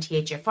and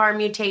MTHFR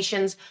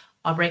mutations.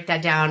 I'll break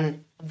that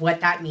down,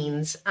 what that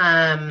means.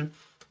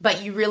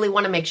 But you really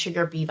want to make sure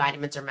your B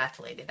vitamins are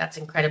methylated. That's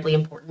incredibly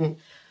important.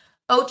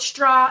 Oat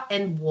straw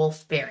and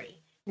wolfberry.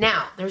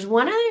 Now, there's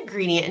one other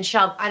ingredient, and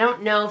Shelb, I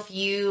don't know if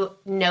you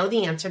know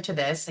the answer to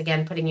this,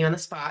 again, putting you on the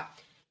spot.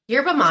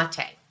 Yerba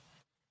mate.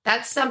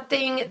 That's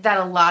something that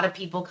a lot of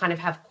people kind of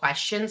have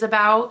questions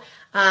about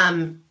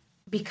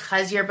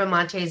because yerba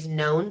mate is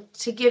known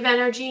to give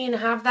energy and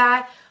have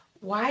that.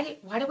 Why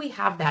do we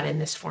have that in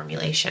this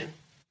formulation?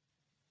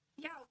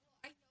 Yeah,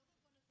 I know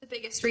the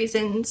biggest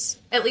reasons,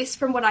 at least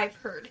from what I've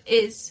heard,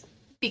 is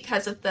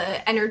because of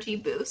the energy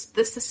boost,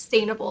 the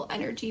sustainable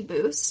energy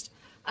boost.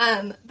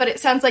 But it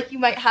sounds like you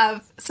might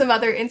have some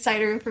other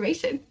insider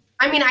information.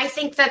 I mean, I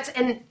think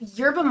and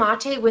yerba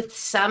mate with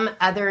some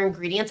other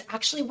ingredients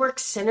actually work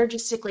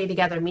synergistically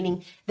together,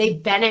 meaning they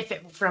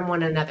benefit from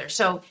one another.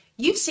 So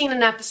you've seen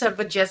an episode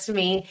with just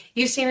me.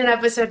 You've seen an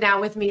episode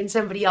now with me and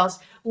somebody else.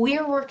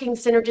 We're working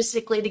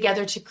synergistically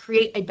together to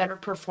create a better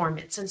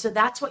performance. And so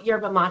that's what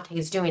yerba mate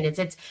is doing.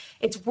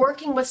 It's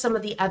working with some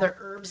of the other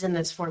herbs in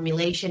this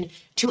formulation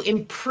to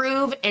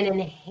improve and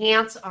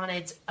enhance on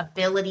its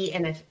ability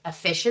and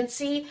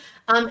efficiency.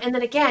 And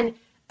then again,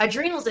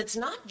 adrenals, it's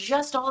not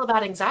just all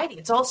about anxiety.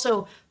 It's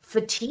also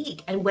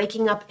fatigue and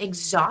waking up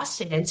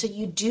exhausted. And so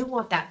you do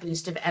want that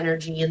boost of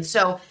energy. And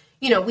so,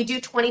 we do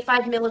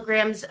 25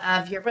 milligrams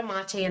of yerba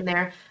mate in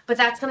there, but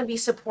that's going to be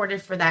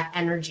supported for that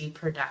energy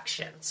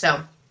production.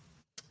 So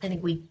I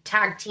think we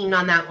tag teamed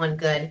on that one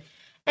good.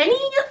 Any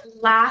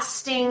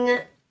lasting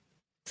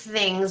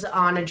things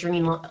on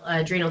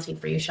adrenal team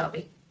for you,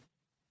 Shelby?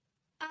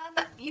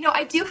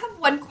 I do have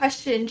one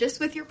question just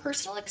with your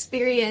personal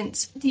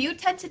experience. Do you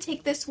tend to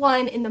take this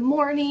one in the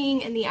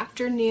morning, in the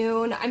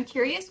afternoon? I'm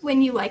curious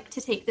when you like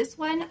to take this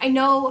one. I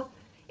know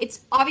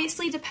it's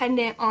obviously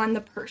dependent on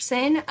the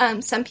person.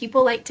 Some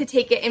people like to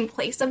take it in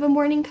place of a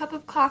morning cup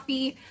of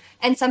coffee,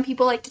 and some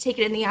people like to take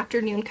it in the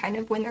afternoon, kind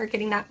of when they're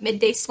getting that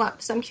midday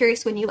slump. So I'm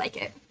curious when you like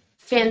it.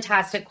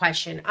 Fantastic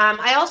question.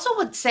 I also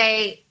would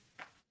say,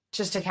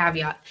 just a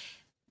caveat,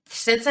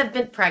 since I've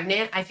been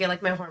pregnant, I feel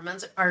like my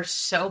hormones are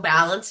so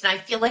balanced and I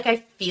feel like I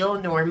feel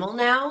normal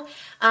now.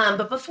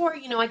 But before,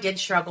 I did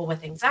struggle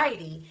with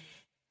anxiety.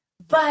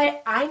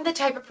 But I'm the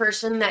type of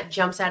person that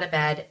jumps out of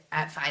bed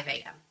at 5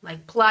 a.m.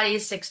 Like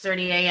Pilates,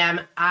 6:30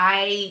 a.m.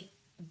 I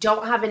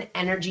don't have an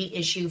energy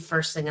issue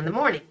first thing in the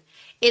morning.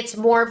 It's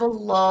more of a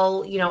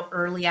lull,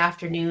 early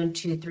afternoon,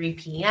 2, 3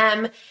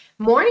 p.m.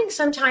 Morning,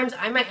 sometimes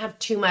I might have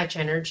too much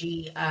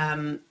energy,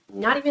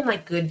 not even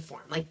like good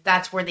form. Like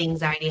that's where the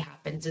anxiety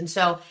happens. And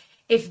so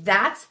if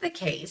that's the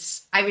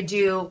case, I would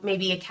do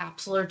maybe a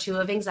capsule or two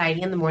of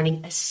anxiety in the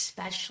morning,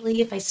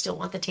 especially if I still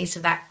want the taste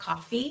of that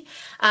coffee,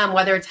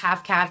 whether it's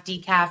half calf,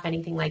 decaf,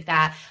 anything like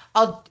that.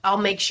 I'll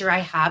make sure I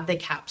have the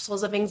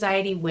capsules of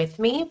anxiety with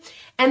me.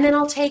 And then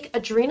I'll take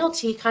adrenal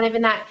tea kind of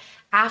in that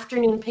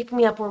afternoon pick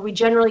me up where we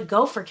generally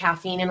go for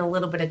caffeine and a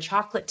little bit of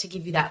chocolate to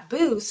give you that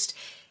boost.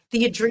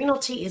 The adrenal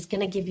tea is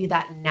going to give you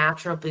that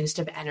natural boost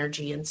of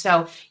energy. And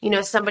so,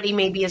 somebody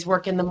maybe is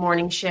working the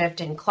morning shift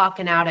and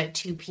clocking out at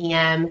 2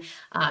 p.m.,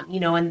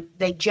 and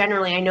they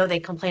generally, I know they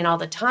complain all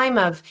the time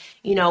of,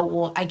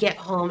 well, I get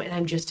home and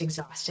I'm just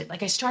exhausted.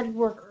 Like I started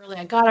work early,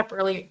 I got up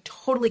early,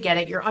 totally get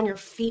it. You're on your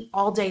feet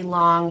all day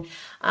long.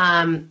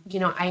 I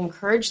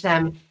encourage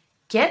them,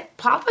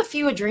 pop a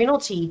few adrenal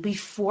tea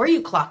before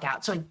you clock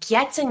out. So it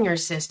gets in your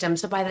system.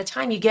 So by the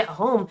time you get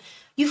home,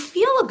 you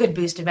feel a good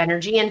boost of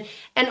energy.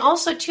 And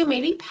also too,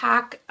 maybe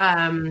pack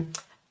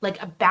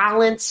like a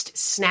balanced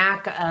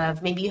snack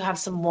of maybe you have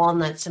some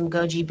walnuts, some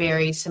goji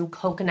berries, some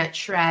coconut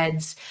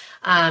shreds,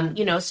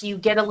 so you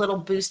get a little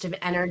boost of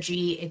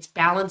energy. It's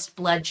balanced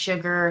blood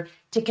sugar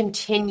to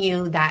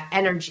continue that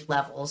energy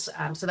levels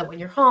so that when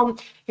you're home,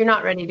 you're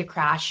not ready to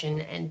crash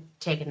and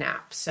take a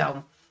nap.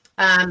 So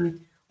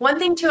one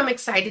thing too I'm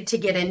excited to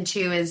get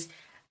into is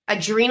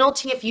adrenal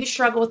tea. If you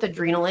struggle with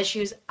adrenal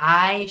issues,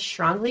 I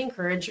strongly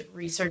encourage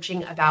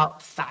researching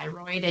about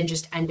thyroid and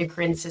just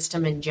endocrine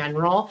system in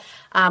general.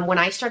 When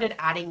I started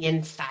adding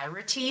in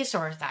thyroid tea, so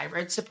our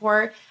thyroid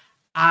support,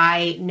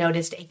 I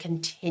noticed a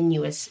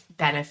continuous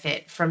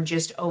benefit from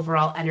just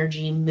overall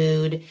energy,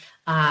 mood,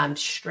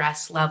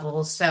 stress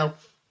levels. So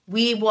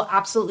we will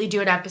absolutely do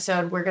an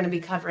episode. We're going to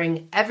be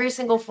covering every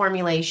single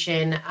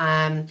formulation.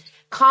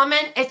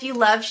 Comment if you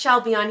love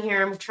Shelby on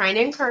here. I'm trying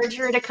to encourage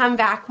her to come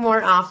back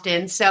more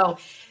often. So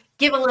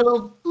give a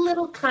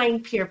little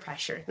kind peer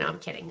pressure. No, I'm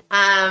kidding.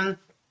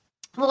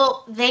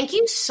 Well, thank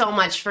you so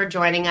much for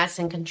joining us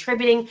and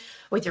contributing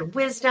with your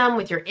wisdom,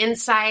 with your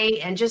insight,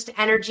 and just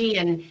energy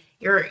and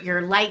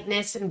your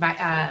lightness and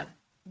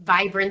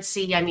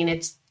vibrancy. I mean,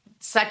 it's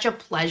such a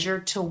pleasure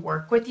to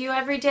work with you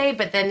every day,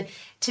 but then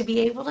to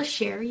be able to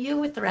share you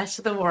with the rest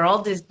of the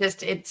world is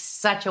just, it's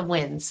such a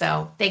win.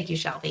 So thank you,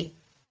 Shelby.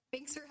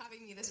 Thanks for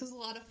having me. This was a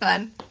lot of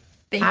fun.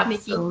 Thank you, Niki.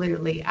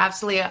 Absolutely.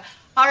 Absolutely.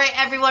 All right,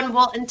 everyone.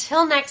 Well,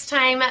 until next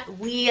time,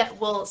 we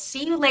will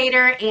see you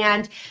later.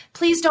 And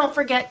please don't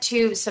forget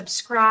to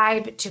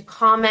subscribe, to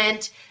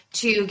comment,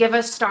 to give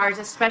us stars,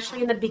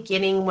 especially in the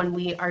beginning when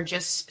we are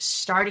just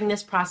starting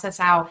this process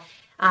out.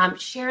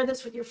 Share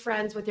this with your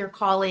friends, with your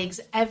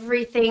colleagues.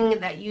 Everything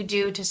that you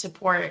do to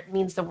support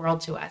means the world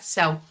to us.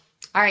 So,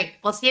 all right,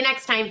 we'll see you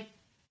next time.